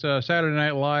latest Saturday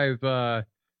Night Live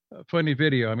funny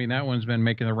video. I mean, that one's been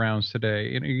making the rounds today.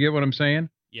 You get what I'm saying?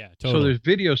 Yeah, totally. So there's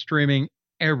video streaming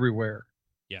everywhere.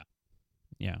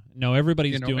 Yeah. No,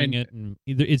 everybody's doing it, and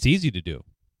it's easy to do.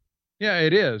 Yeah,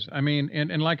 it is. I mean,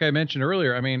 and like I mentioned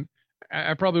earlier, I mean,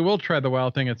 I probably will try the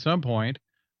WoW thing at some point.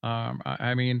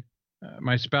 I mean,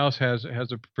 my spouse has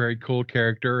a very cool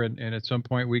character, and at some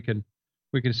point we can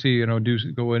see,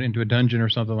 go into a dungeon or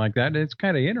something like that. And it's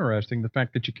kind of interesting, the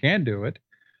fact that you can do it.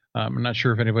 I'm not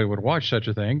sure if anybody would watch such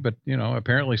a thing, but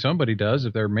apparently somebody does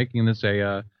if they're making this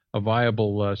a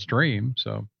viable stream.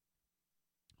 So.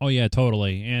 Oh yeah,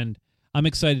 totally. And I'm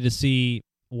excited to see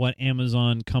what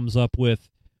Amazon comes up with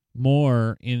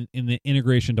more in the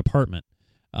integration department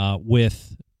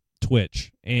with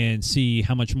Twitch, and see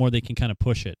how much more they can kind of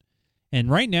push it. And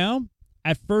right now,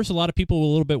 at first, a lot of people were a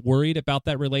little bit worried about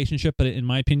that relationship, but in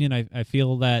my opinion, I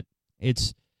feel that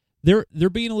they're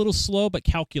being a little slow but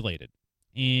calculated,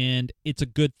 and it's a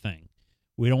good thing.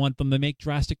 We don't want them to make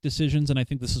drastic decisions, and I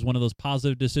think this is one of those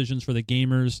positive decisions for the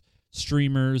gamers,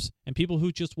 streamers, and people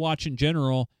who just watch in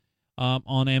general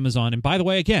on Amazon. And by the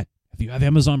way, again, if you have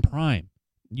Amazon Prime,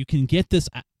 you can get this.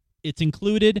 It's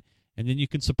included, and then you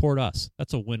can support us.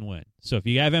 That's a win-win. So if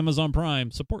you have Amazon Prime,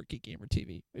 support Geek Gamer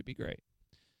TV. It'd be great.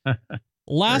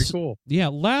 Very cool. Yeah,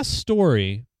 last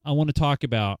story I want to talk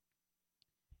about,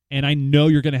 and I know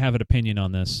you're going to have an opinion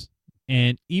on this,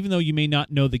 and even though you may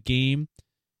not know the game,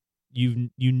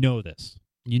 you know this.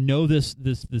 You know this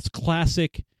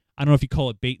classic, I don't know if you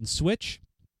call it bait and switch,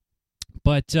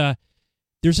 but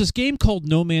there's this game called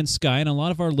No Man's Sky, and a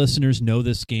lot of our listeners know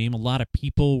this game. A lot of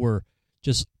people were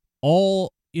just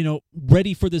all,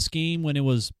 ready for this game when it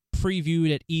was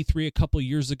previewed at E3 a couple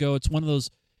years ago. It's one of those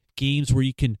games where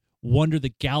you can wander the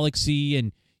galaxy,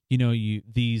 and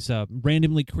these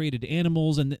randomly created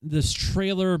animals, and this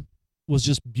trailer was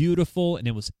just beautiful, and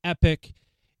it was epic,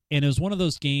 and it was one of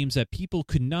those games that people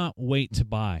could not wait to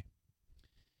buy.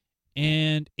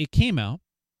 And it came out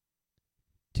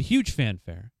to huge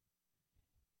fanfare,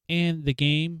 and the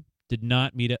game did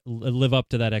not live up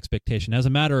to that expectation. As a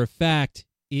matter of fact,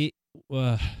 a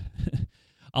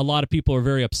lot of people are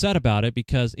very upset about it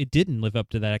because it didn't live up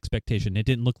to that expectation. It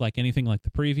didn't look like anything like the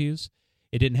previews.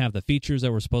 It didn't have the features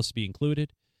that were supposed to be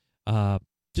included.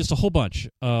 Just a whole bunch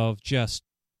of just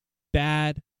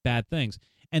bad things.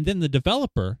 And then the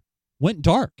developer went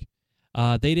dark.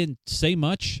 They didn't say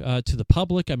much to the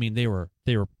public. I mean, they were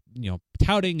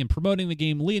touting and promoting the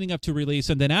game leading up to release,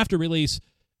 and then after release,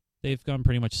 they've gone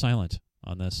pretty much silent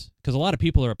on this because a lot of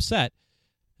people are upset.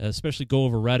 Especially go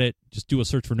over Reddit, just do a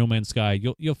search for No Man's Sky.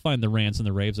 You'll find the rants and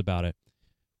the raves about it.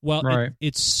 Well, right.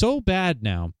 It's so bad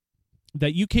now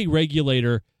that UK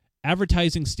regulator,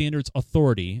 Advertising Standards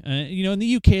Authority, in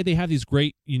the UK they have these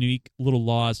great, unique little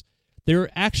laws.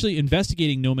 They're actually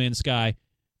investigating No Man's Sky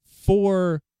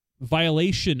for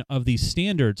violation of these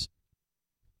standards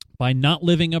by not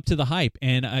living up to the hype.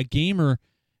 And a gamer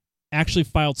actually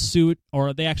filed suit,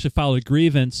 or they actually filed a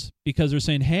grievance because they're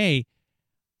saying, hey,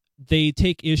 they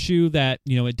take issue that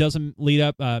it doesn't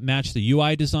match the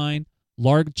UI design,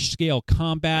 large-scale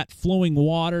combat, flowing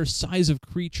water, size of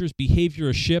creatures, behavior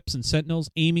of ships and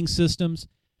sentinels, aiming systems,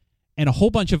 and a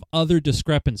whole bunch of other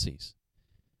discrepancies.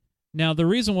 Now, the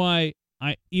reason why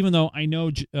even though I know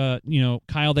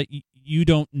Kyle, that you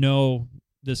don't know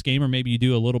this game, or maybe you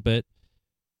do a little bit,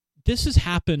 this has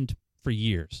happened for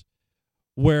years,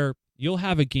 where you'll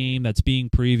have a game that's being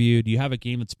previewed, you have a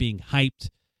game that's being hyped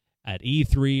at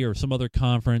E3 or some other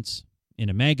conference, in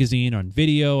a magazine, on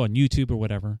video, on YouTube or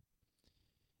whatever.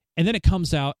 And then it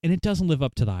comes out and it doesn't live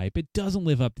up to the hype. It doesn't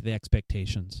live up to the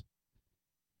expectations.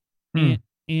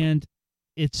 And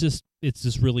it's just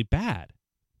really bad.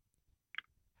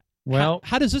 Well,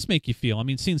 how does this make you feel? I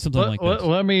mean, seeing something like this.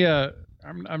 Let me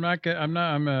I'm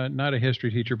not a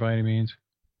history teacher by any means.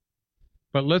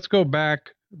 But let's go back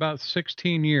about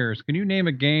 16 years. Can you name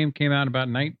a game came out about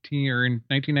in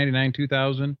 1999,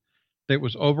 2000 that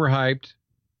was overhyped?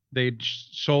 They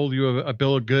sold you a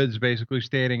bill of goods basically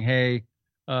stating, hey,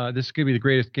 this is going to be the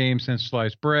greatest game since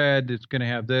sliced bread. It's going to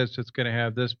have this. It's going to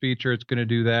have this feature. It's going to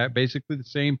do that. Basically the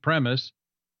same premise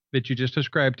that you just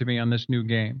described to me on this new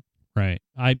game. Right.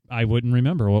 I wouldn't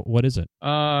remember. What is it?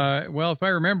 Well, if I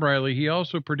remember rightly, he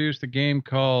also produced a game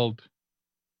called,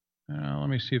 let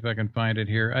me see if I can find it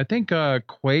here. I think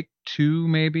Quake 2,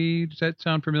 maybe. Does that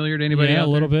sound familiar to anybody? Yeah, out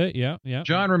a little there? bit. Yeah.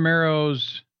 John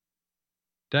Romero's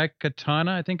Daikatana,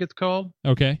 I think it's called.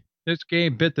 Okay. This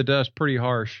game bit the dust pretty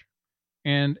harsh,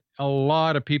 and a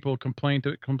lot of people complained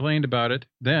about it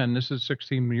then. This is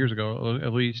 16 years ago,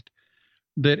 at least,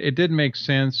 that it didn't make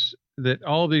sense, that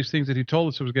all of these things that he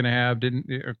told us it was going to have didn't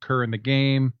occur in the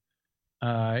game.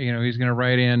 He's going to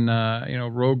write in,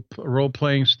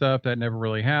 role-playing stuff that never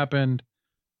really happened,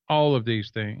 all of these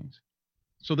things.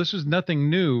 So this is nothing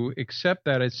new, except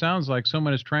that it sounds like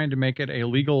someone is trying to make it a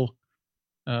legal,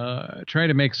 trying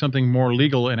to make something more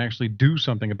legal and actually do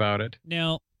something about it.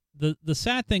 Now, the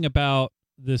sad thing about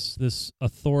this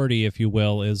authority, if you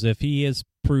will, is if he is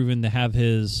proven to have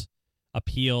his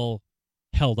appeal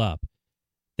held up,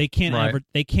 they can't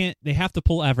they have to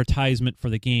pull advertisement for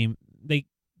the game.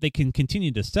 They can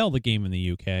continue to sell the game in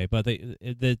the UK, but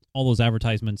all those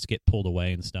advertisements get pulled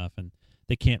away and stuff, and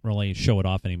they can't really show it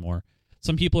off anymore.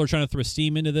 Some people are trying to throw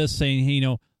Steam into this, saying,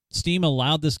 hey, Steam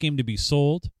allowed this game to be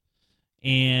sold.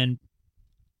 And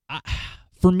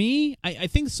for me, I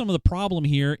think some of the problem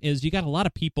here is you got a lot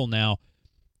of people now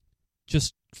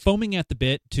just foaming at the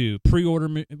bit to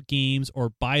pre-order games or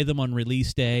buy them on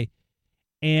release day.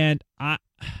 And I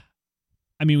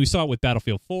mean, we saw it with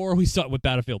Battlefield 4. We saw it with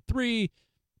Battlefield 3.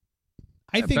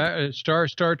 I think Star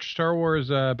Wars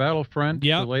Battlefront,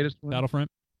 the latest one.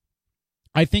 Battlefront.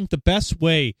 I think the best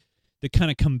way to kind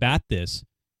of combat this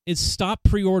is stop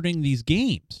pre-ordering these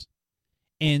games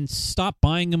and stop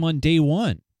buying them on day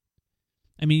one.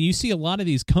 I mean, you see a lot of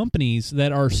these companies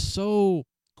that are so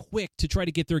quick to try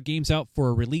to get their games out for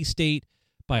a release date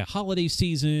by a holiday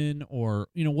season or,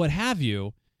 what have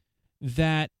you,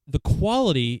 that the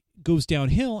quality goes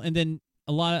downhill. And then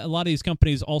a lot of these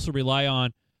companies also rely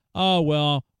on, oh,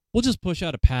 well, we'll just push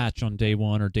out a patch on day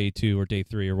 1 or day 2 or day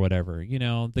 3 or whatever.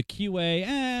 The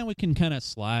QA, we can kind of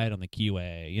slide on the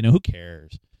QA. Who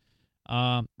cares?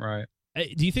 Right.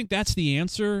 Do you think that's the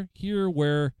answer here,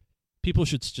 where people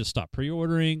should just stop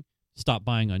pre-ordering, stop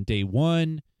buying on day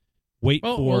 1, wait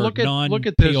for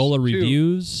non-payola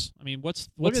reviews. I mean, what's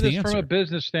look at the this answer? From a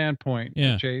business standpoint,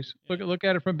 Chase. Look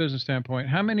at it from a business standpoint.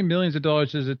 How many millions of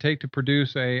dollars does it take to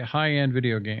produce a high-end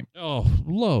video game? Oh,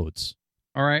 loads.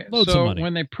 All right. Loads of money.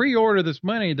 When they pre-order this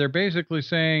money, they're basically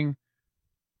saying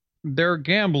they're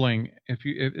gambling.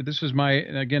 If this is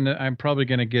again, I'm probably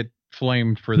going to get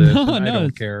flamed for this. No, I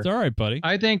don't care. It's all right, buddy.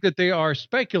 I think that they are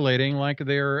speculating like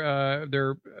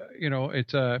they're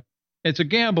it's a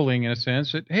gambling in a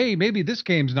sense that, hey, maybe this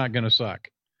game's not going to suck.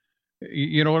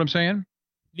 You know what I'm saying?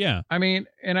 Yeah. I mean,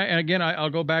 and again, I'll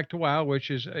go back to WoW,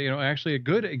 which is, actually a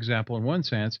good example in one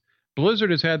sense. Blizzard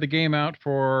has had the game out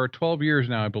for 12 years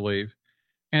now, I believe.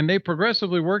 And they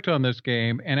progressively worked on this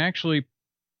game and actually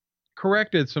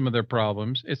corrected some of their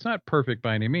problems. It's not perfect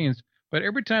by any means, but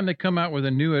every time they come out with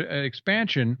a new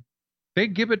expansion, they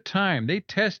give it time. They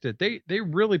test it. They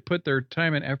really put their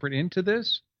time and effort into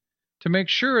this to make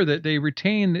sure that they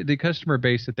retain the customer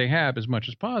base that they have as much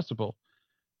as possible.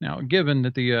 Now, given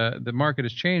that the market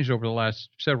has changed over the last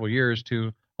several years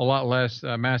to a lot less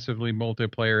massively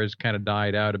multiplayer has kind of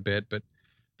died out a bit, but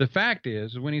the fact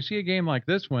is, when you see a game like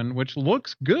this one, which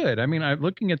looks good, I mean, I'm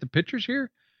looking at the pictures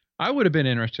here, I would have been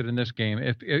interested in this game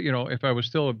if I was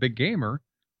still a big gamer.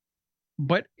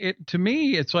 But to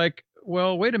me, it's like,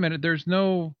 well, wait a minute, there's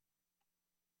no,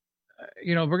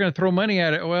 we're going to throw money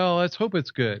at it. Well, let's hope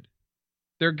it's good.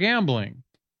 They're gambling.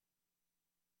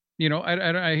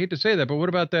 I hate to say that, but what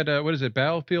about that? What is it?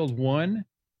 Battlefield 1?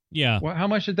 Yeah. Well, how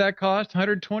much did that cost?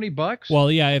 $120? Well,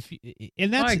 yeah.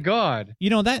 And that's, my God.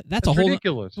 That's a whole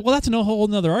ridiculous. Well, that's a whole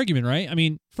another argument, right? I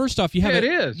mean, first off, you have it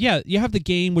is. Yeah, you have the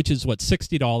game, which is what,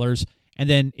 $60, and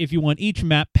then if you want each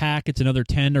map pack, it's another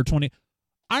 10 or 20.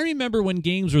 I remember when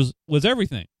games was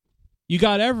everything. You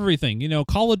got everything.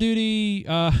 Call of Duty,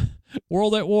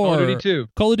 World at War,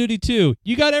 Call of Duty 2.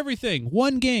 You got everything.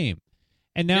 One game.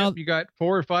 And now you got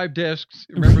 4 or 5 discs.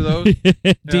 Remember those?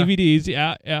 DVDs.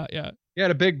 Yeah. You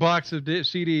had a big box of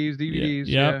CDs, DVDs.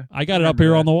 Yeah. I got it up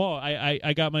here on the wall.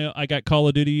 I got Call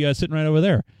of Duty sitting right over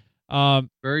there.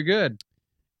 Very good.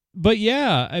 But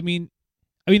yeah, I mean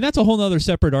that's a whole other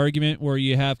separate argument where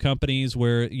you have companies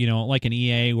where like an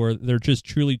EA where they're just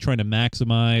truly trying to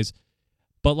maximize.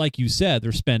 But like you said,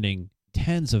 they're spending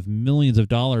tens of millions of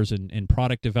dollars in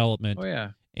product development. Oh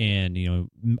yeah. And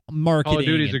marketing. Call of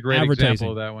Duty is a great example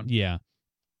of that one. Yeah.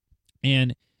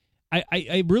 And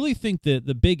I really think that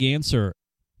the big answer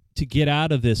to get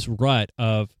out of this rut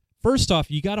of, first off,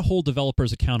 you got to hold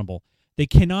developers accountable. They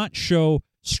cannot show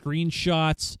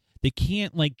screenshots. They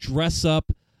can't dress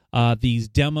up these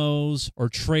demos or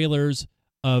trailers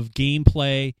of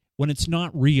gameplay when it's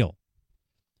not real,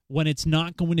 when it's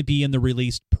not going to be in the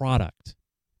released product.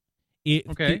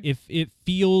 If it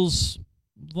feels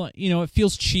it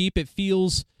feels cheap. It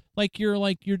feels like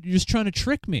you're just trying to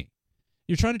trick me.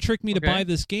 You're trying to trick me to buy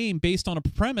this game based on a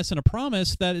premise and a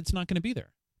promise that it's not going to be there.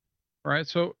 All right,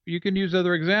 so you can use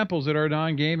other examples that are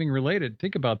non-gaming related.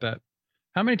 Think about that.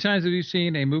 How many times have you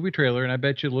seen a movie trailer, and I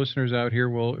bet you listeners out here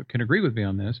can agree with me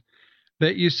on this,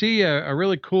 that you see a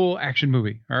really cool action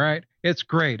movie, all right? It's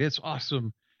great. It's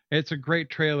awesome. It's a great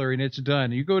trailer, and it's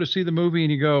done. You go to see the movie,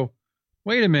 and you go,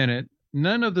 wait a minute,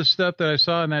 none of the stuff that I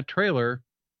saw in that trailer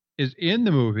is in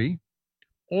the movie,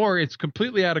 or it's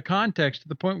completely out of context to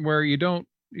the point where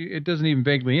it doesn't even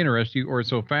vaguely interest you, or it's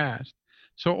so fast.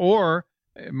 So, or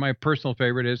my personal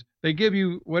favorite is they give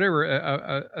you whatever,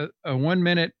 a 1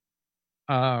 minute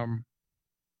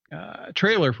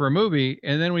trailer for a movie,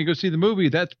 and then when you go see the movie,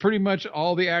 that's pretty much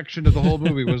all the action of the whole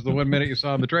movie was the 1 minute you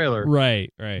saw in the trailer.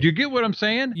 Right. Do you get what I'm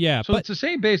saying? Yeah. So it's the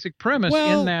same basic premise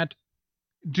in that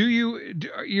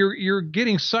you're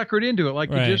getting suckered into it, like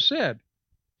you just said.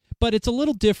 But it's a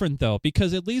little different, though,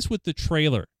 because at least with the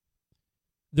trailer,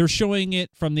 they're showing it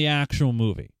from the actual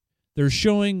movie. They're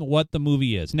showing what the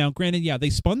movie is. Now, granted, they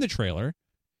spun the trailer,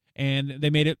 and they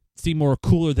made it seem more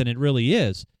cooler than it really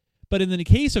is. But in the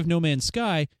case of No Man's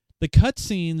Sky, the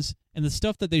cutscenes and the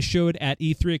stuff that they showed at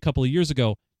E3 a couple of years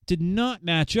ago did not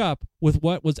match up with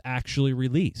what was actually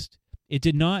released. It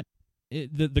did not.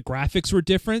 The graphics were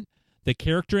different. The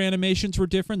character animations were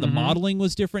different. The modeling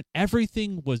was different.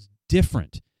 Everything was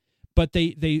different. But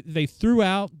they threw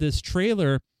out this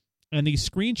trailer and these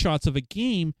screenshots of a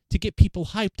game to get people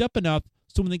hyped up enough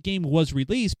so when the game was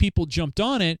released, people jumped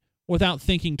on it without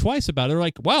thinking twice about it. They're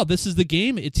like, wow, this is the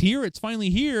game. It's here. It's finally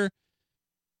here.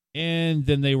 And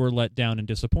then they were let down and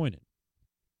disappointed.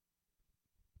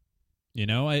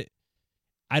 I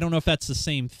don't know if that's the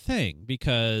same thing,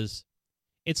 because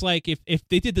it's like if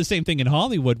they did the same thing in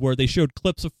Hollywood where they showed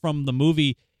clips from the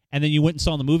movie and then you went and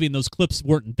saw the movie and those clips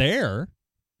weren't there,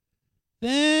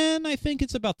 then I think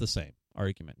it's about the same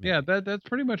argument. Maybe. Yeah, that's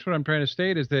pretty much what I'm trying to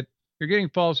state, is that you're getting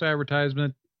false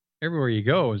advertisement everywhere you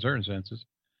go in certain senses.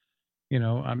 You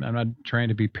know, I'm not trying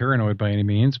to be paranoid by any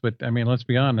means, but I mean, let's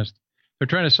be honest. They're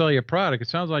trying to sell you a product. It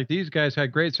sounds like these guys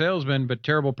had great salesmen, but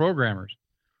terrible programmers.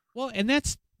 Well,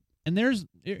 here's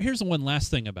the one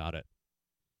last thing about it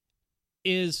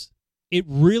is it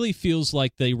really feels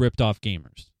like they ripped off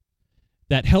gamers.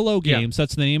 That Hello Games,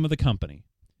 that's the name of the company.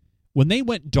 When they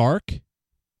went dark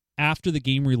after the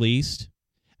game released,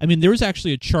 I mean, there was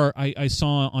actually a chart I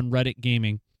saw on Reddit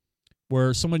Gaming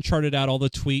where someone charted out all the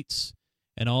tweets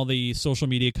and all the social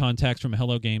media contacts from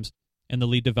Hello Games and the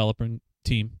lead developer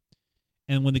team.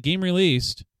 And when the game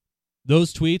released,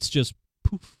 those tweets just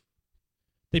poof.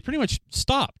 They pretty much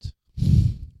stopped.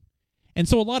 And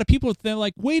so a lot of people, they're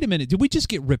like, wait a minute, did we just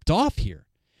get ripped off here?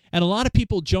 And a lot of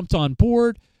people jumped on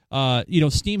board.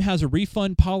 Steam has a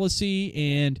refund policy,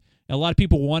 and a lot of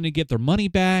people want to get their money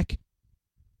back.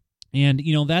 And,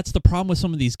 that's the problem with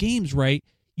some of these games, right?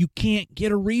 You can't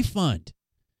get a refund.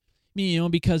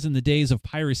 Because in the days of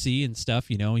piracy and stuff,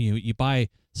 you buy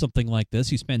something like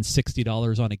this, you spend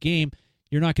 $60 on a game,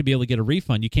 you're not going to be able to get a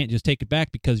refund. You can't just take it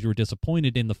back because you were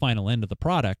disappointed in the final end of the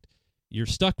product. You're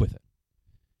stuck with it.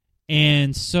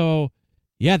 And so,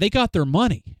 they got their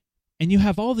money. And you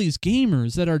have all these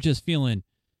gamers that are just feeling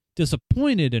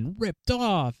disappointed and ripped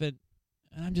off. And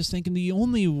I'm just thinking the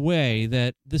only way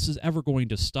that this is ever going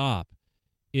to stop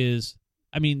is,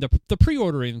 the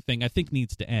pre-ordering thing I think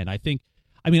needs to end. I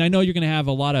know you're going to have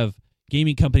a lot of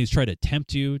gaming companies try to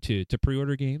tempt you to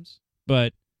pre-order games,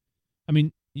 but,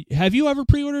 have you ever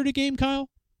pre-ordered a game, Kyle?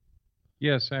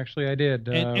 Yes, actually I did.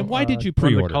 And why did you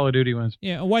pre-order? From the Call of Duty ones.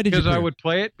 Yeah, why did you? Because I would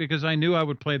play it, because I knew I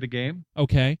would play the game.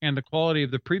 Okay. And the quality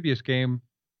of the previous game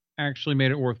actually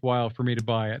made it worthwhile for me to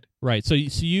buy it. Right. So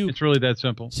you. It's really that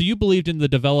simple. So you believed in the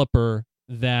developer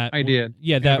that. I did.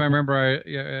 Yeah. If I remember,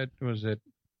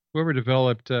 whoever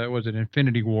developed, was it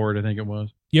Infinity Ward? I think it was.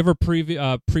 You ever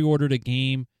pre-ordered a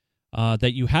game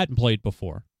that you hadn't played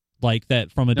before, like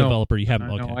that from a developer you haven't?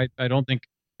 No, I don't think.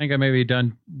 I think I maybe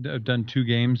done 2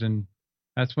 games, and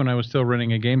that's when I was still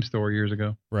running a game store years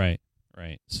ago. Right.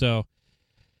 So,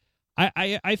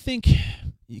 I think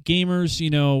gamers,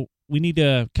 we need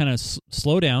to kind of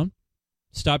slow down,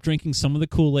 stop drinking some of the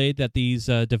Kool-Aid that these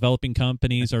developing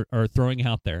companies are throwing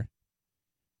out there.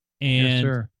 And, yes,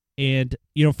 sir. And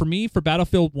for me, for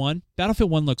Battlefield 1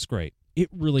 looks great. It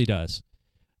really does.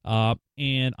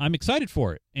 And I'm excited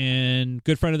for it. And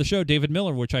good friend of the show, David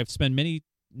Miller, which I've spent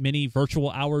many virtual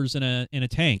hours in a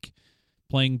tank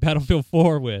playing Battlefield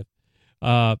 4 with,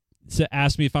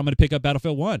 asked me if I'm going to pick up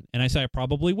Battlefield 1. And I said I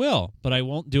probably will, but I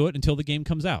won't do it until the game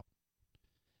comes out.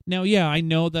 Now, I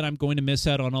know that I'm going to miss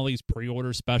out on all these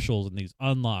pre-order specials and these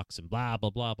unlocks and blah,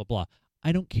 blah, blah, blah, blah.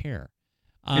 I don't care.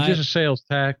 It's just a sales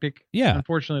tactic. Yeah.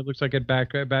 Unfortunately, it looks like it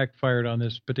backfired on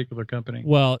this particular company.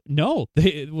 Well, no,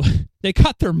 they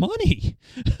got their money.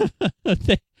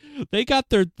 They got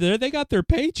their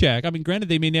paycheck. Granted,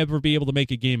 they may never be able to make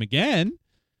a game again,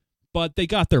 but they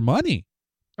got their money.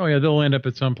 Oh yeah, they'll end up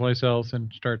at someplace else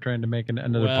and start trying to make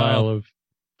another pile of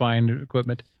fine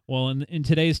equipment. Well, in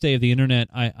today's day of the internet,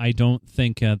 I don't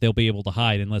think they'll be able to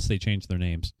hide unless they change their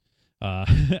names.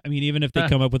 Even if they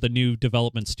come up with a new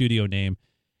development studio name,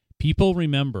 people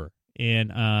remember.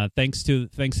 And thanks to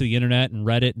the internet and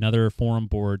Reddit and other forum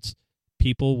boards,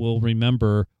 people will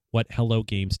remember what Hello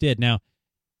Games did. Now,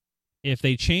 if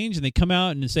they change and they come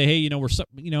out and say, hey,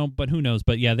 but who knows?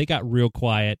 But yeah, they got real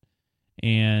quiet,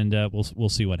 and we'll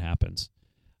see what happens.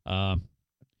 Oh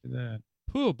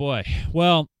boy.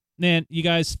 Well, man, you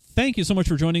guys, thank you so much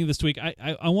for joining this week.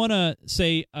 I want to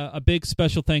say a big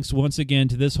special thanks once again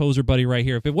to this hoser buddy right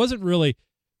here. If it wasn't really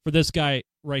for this guy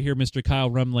right here, Mr. Kyle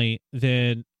Rumley,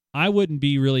 then I wouldn't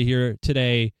be really here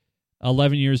today,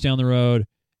 11 years down the road.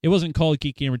 It wasn't called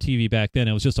Geek Gamer TV back then.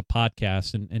 It was just a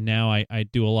podcast, and now I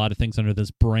do a lot of things under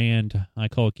this brand. I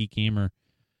call it Geek Gamer.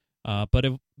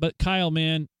 But Kyle,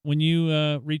 man, when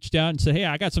you reached out and said, hey,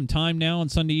 I got some time now on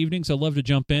Sunday evenings, I'd love to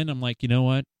jump in. I'm like, you know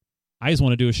what? I just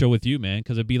want to do a show with you, man,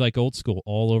 because it'd be like old school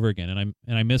all over again,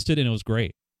 and I missed it, and it was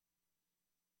great.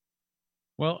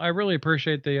 Well, I really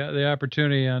appreciate the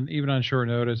opportunity, even on short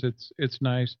notice. It's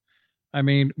nice.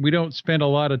 We don't spend a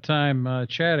lot of time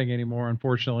chatting anymore,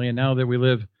 unfortunately, and now that we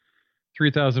live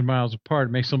 3,000 miles apart,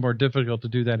 it makes it a little more difficult to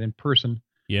do that in person.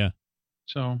 Yeah.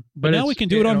 So, but now we can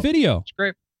do it on video. It's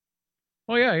great.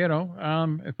 Well, yeah,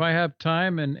 if I have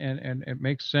time and it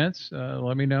makes sense,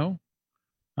 let me know.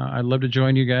 I'd love to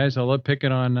join you guys. I love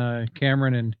picking on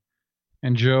Cameron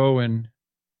and Joe and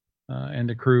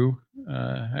the crew.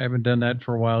 I haven't done that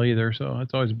for a while either, so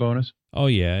it's always a bonus. Oh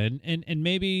yeah, and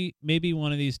maybe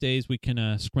one of these days we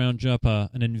can scrounge up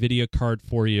an NVIDIA card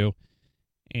for you,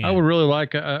 And I would really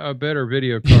like a better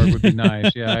video card would be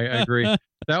nice. Yeah, I agree.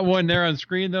 That one there on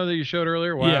screen, though, that you showed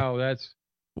earlier, wow, that's...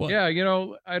 Well, yeah,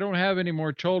 I don't have any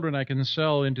more children I can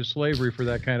sell into slavery for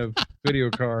that kind of video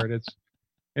card.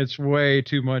 It's way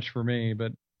too much for me.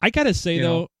 But I gotta say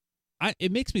though, it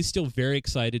makes me still very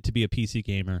excited to be a PC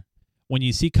gamer when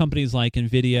you see companies like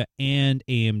NVIDIA and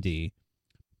AMD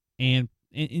and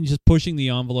just pushing the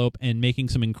envelope and making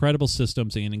some incredible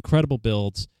systems and incredible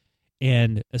builds,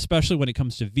 and especially when it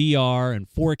comes to VR and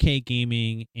 4K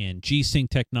gaming and G-Sync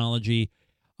technology.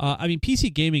 I mean,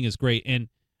 PC gaming is great, and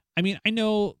I mean, I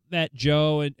know that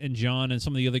Joe and John and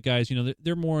some of the other guys,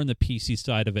 they're more on the PC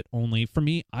side of it only. For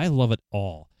me, I love it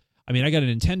all. I mean, I got a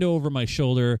Nintendo over my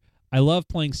shoulder. I love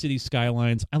playing City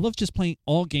Skylines. I love just playing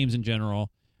all games in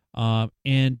general.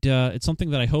 And it's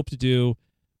something that I hope to do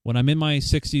when I'm in my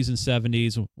 60s and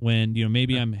 70s, when,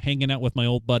 maybe I'm hanging out with my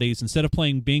old buddies. Instead of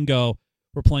playing bingo,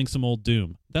 we're playing some old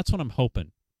Doom. That's what I'm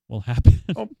hoping will happen.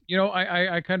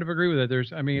 I kind of agree with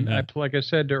that. Like I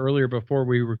said earlier before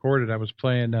we recorded, I was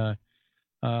playing, I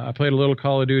played a little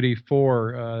Call of Duty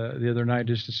 4 the other night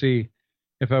just to see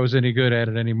if I was any good at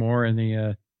it anymore. And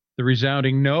the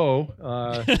resounding no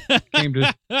came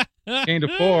to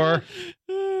 4.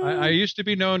 I used to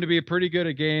be known to be pretty good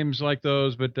at games like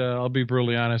those, but I'll be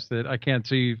brutally honest that I can't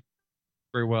see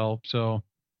very well. So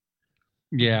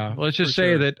yeah, let's just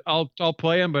say that I'll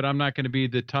play them, but I'm not going to be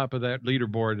the top of that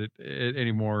leaderboard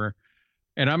anymore.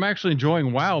 And I'm actually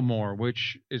enjoying WoW more,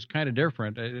 which is kind of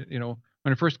different.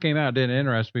 When it first came out, it didn't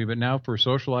interest me, but now for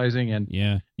socializing and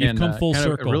you've come full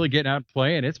circle. Really getting out and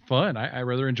playing, it's fun. I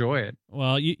rather enjoy it.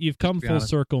 Well, you've come full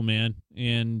circle, man,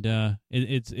 and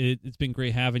it's been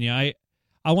great having you.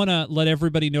 I want to let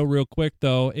everybody know real quick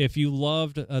though, if you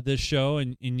loved this show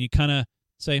and you kind of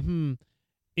say,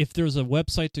 if there's a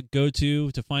website to go to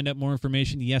find out more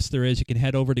information, yes, there is. You can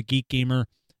head over to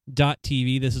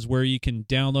geekgamer.tv. This is where you can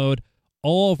download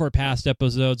all of our past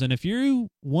episodes. And if you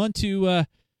want to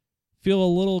feel a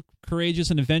little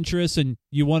courageous and adventurous and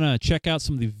you want to check out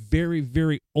some of the very,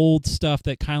 very old stuff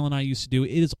that Kyle and I used to do,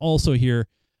 it is also here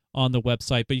on the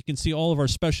website. But you can see all of our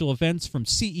special events from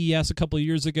CES a couple of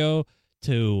years ago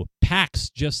to PAX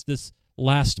just this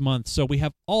last month. So we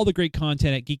have all the great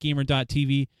content at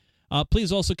geekgamer.tv.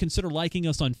 Please also consider liking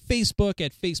us on Facebook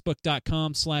at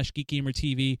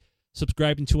facebook.com/geekgamertv,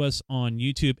 subscribing to us on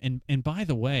YouTube. And by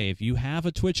the way, if you have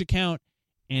a Twitch account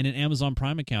and an Amazon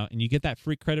Prime account and you get that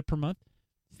free credit per month,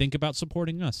 think about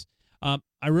supporting us.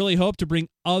 I really hope to bring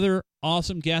other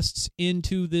awesome guests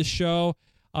into this show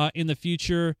in the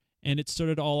future. And it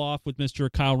started all off with Mr.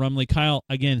 Kyle Rumley. Kyle,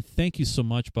 again, thank you so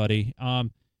much, buddy.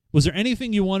 Was there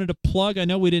anything you wanted to plug? I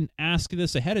know we didn't ask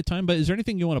this ahead of time, but is there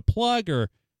anything you want to plug? Or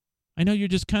I know you're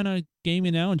just kind of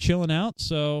gaming now and chilling out,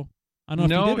 so I don't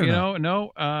know if you did or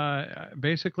not. No.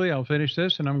 Basically, I'll finish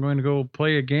this, and I'm going to go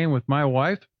play a game with my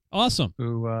wife. Awesome.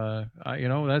 Who,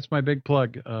 that's my big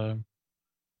plug. I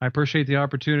appreciate the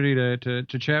opportunity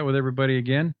to chat with everybody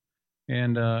again.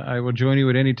 And I will join you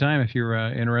at any time if you're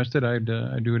interested. I'd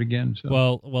do it again.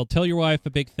 So. Well, tell your wife a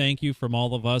big thank you from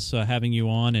all of us having you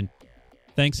on, and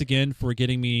thanks again for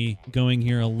getting me going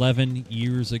here 11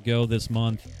 years ago this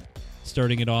month,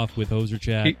 starting it off with Hoser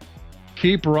Chat.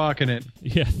 Keep rocking it.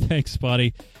 Yeah, thanks,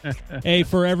 buddy. Hey,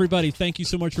 for everybody, thank you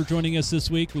so much for joining us this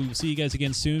week. We will see you guys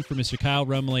again soon. For Mr. Kyle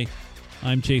Rumley,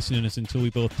 I'm Jason Nunes. Until we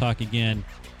both talk again,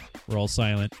 we're all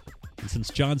silent. And since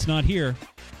John's not here,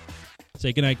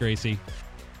 say goodnight, Gracie.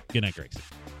 Good night, Gracie.